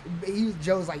 Like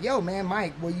Joe's like, "Yo, man,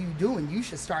 Mike, what are you doing? You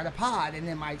should start a pod." And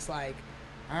then Mike's like,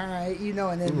 "All right, you know."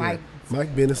 And then Mike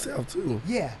being himself too.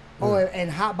 Yeah. Oh, and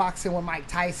hotboxing with Mike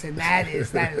Tyson, that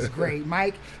is great.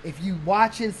 Mike, if you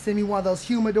watching, send me one of those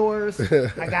humidors.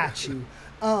 I got you.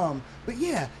 But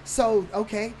yeah, so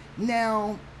okay.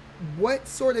 Now, what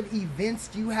sort of events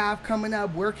do you have coming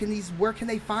up? Where can they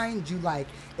find you, like,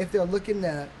 if they're looking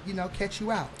to, you know, catch you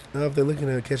out? If they're looking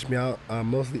to catch me out, I'm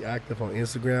mostly active on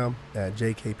Instagram at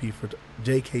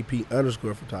JKP_photography.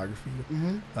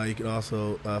 You can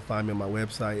also find me on my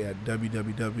website at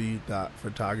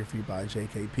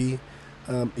www.photographybyjkp.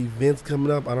 Events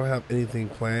coming up, I don't have anything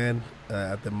planned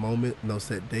at the moment, no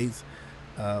set dates,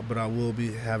 but I will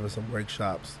be having some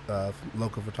workshops.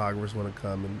 Local photographers want to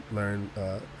come and learn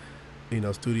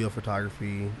studio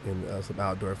photography and some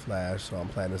outdoor flash, so I'm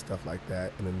planning stuff like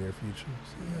that in the near future.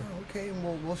 So, yeah, okay,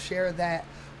 and we'll share that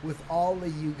with all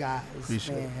of you guys.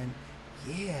 Appreciate it.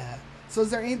 Yeah. So is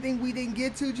there anything we didn't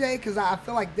get to, Jay? Because I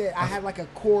feel like that I had like a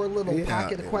core little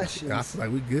pocket of questions. I feel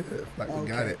like we good. Like we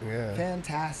got it. Yeah.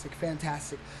 Fantastic.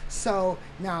 So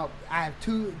now I have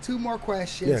two more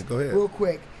questions. Yeah, go ahead. Real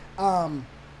quick.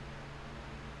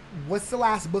 What's the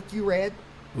last book you read?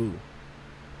 Ooh.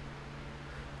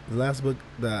 The last book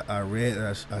that I read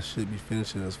that I should be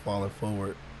finishing is Falling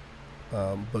Forward.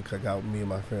 Book I got with me and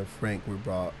my friend Frank. We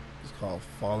brought. It's called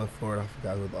Falling Forward. I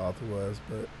forgot who the author was,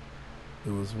 but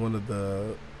it was one of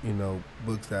the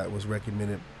books that was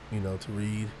recommended to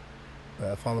read.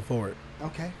 Falling Forward.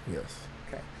 Okay. Yes.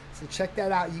 Okay. So check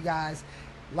that out, you guys.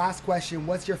 Last question.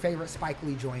 What's your favorite Spike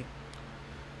Lee joint?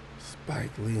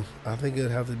 Spike Lee. I think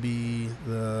it'd have to be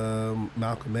the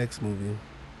Malcolm X movie.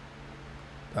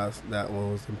 That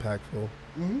one was impactful.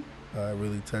 Mm-hmm. It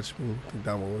really touched me. I think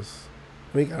that one was.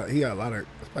 I mean, he got a lot of.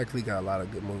 Spike Lee got a lot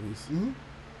of good movies,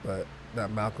 but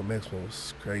that Malcolm X one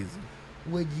was crazy.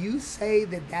 Would you say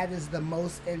that that is the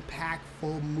most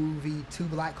impactful movie to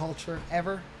black culture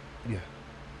ever? Yeah,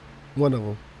 one of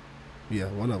them. Yeah,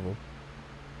 one of them.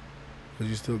 Because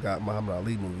you still got Muhammad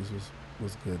Ali movies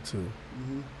was good too.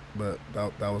 Mm-hmm. But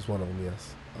that was one of them.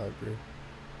 Yes, I agree.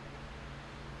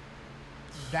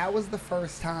 That was the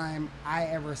first time I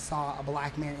ever saw a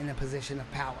black man in a position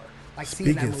of power. Like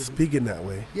seeing that movie. Speaking that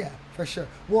way. Yeah, for sure.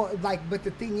 Well, but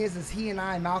the thing is he and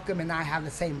I, Malcolm and I, have the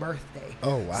same birthday.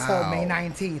 Oh, wow. So May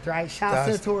 19th, right? Shout out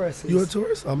to the Tauruses. You a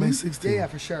Taurus? I'm May 16th. Yeah,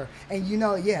 for sure. And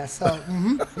yeah, so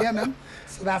yeah, man.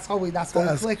 So that's why we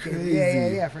clicking.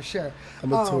 Crazy. Yeah, for sure.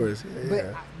 I'm a Taurus.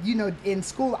 Yeah. But in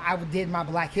school I did my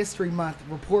Black History Month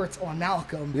reports on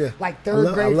Malcolm. Yeah. Like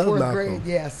third grade, fourth Malcolm. grade.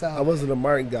 Yeah. So I wasn't a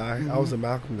Martin guy. I was a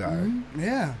Malcolm guy.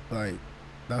 Yeah. Like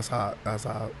that's how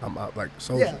I'm out, like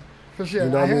social. Yeah. For sure. You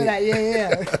know I heard I mean?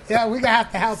 that. Yeah. Yeah, we're going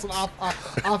to have some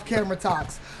off camera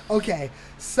talks. Okay.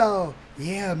 So,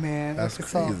 yeah, man. That's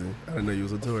so, crazy. I didn't know you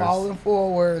was a tourist. Falling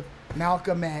Forward,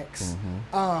 Malcolm X.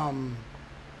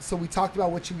 So we talked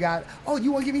about what you got. Oh,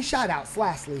 you want to give me shout outs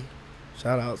lastly?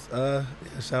 Shout outs.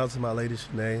 Shout out to my lady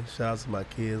Shanae. Shout out to my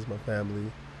kids, my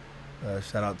family.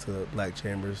 Shout out to Black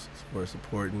Chambers for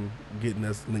supporting, getting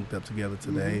us linked up together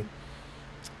today.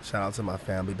 Shout out to my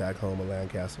family back home in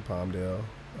Lancaster, Palmdale.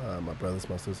 My brothers,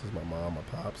 my sisters, my mom, my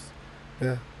pops.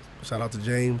 Yeah. Shout out to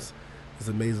James. This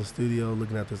amazing studio.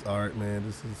 Looking at this art, man.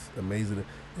 This is amazing.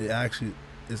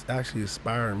 It's actually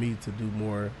inspiring me to do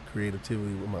more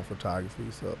creativity with my photography.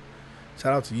 So,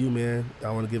 shout out to you, man.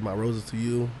 I want to give my roses to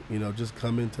you. You know, just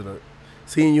coming to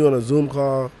seeing you on a Zoom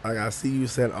call. Like I see you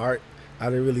send art. I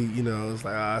didn't really, it's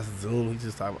like, it's Zoom. He's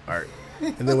just talking art.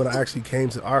 And then when I actually came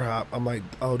to Art Hop, I'm like,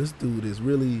 oh, this dude is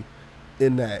really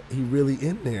in that. He really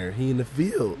in there. He in the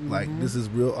field. Like, this is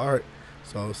real art.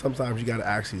 So sometimes you got to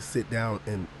actually sit down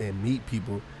and meet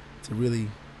people to really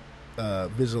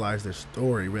visualize their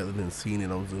story rather than seeing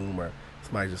it on Zoom or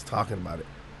somebody just talking about it.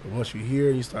 But once you hear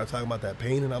and you start talking about that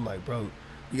painting, I'm like, bro,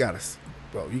 you got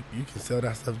to, you can sell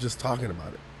that stuff just talking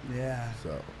about it. Yeah.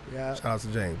 So, yeah. Shout out to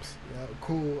James. Yeah,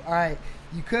 cool. All right.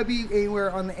 You could be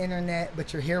anywhere on the internet,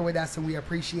 but you're here with us, and we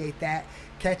appreciate that.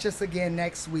 Catch us again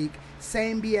next week.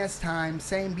 Same BS time,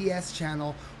 same BS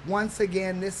channel. Once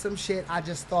again, this some shit I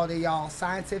just thought of, y'all.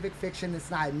 Scientific fiction that's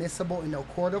not admissible in no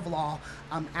court of law.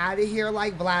 I'm out of here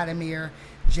like Vladimir.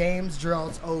 James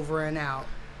Drills over and out.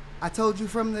 I told you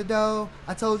from the dough.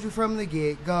 I told you from the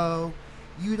get-go.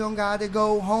 You don't gotta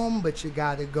go home, but you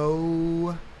gotta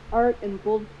go. Art and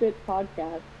Bullshit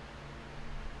Podcast.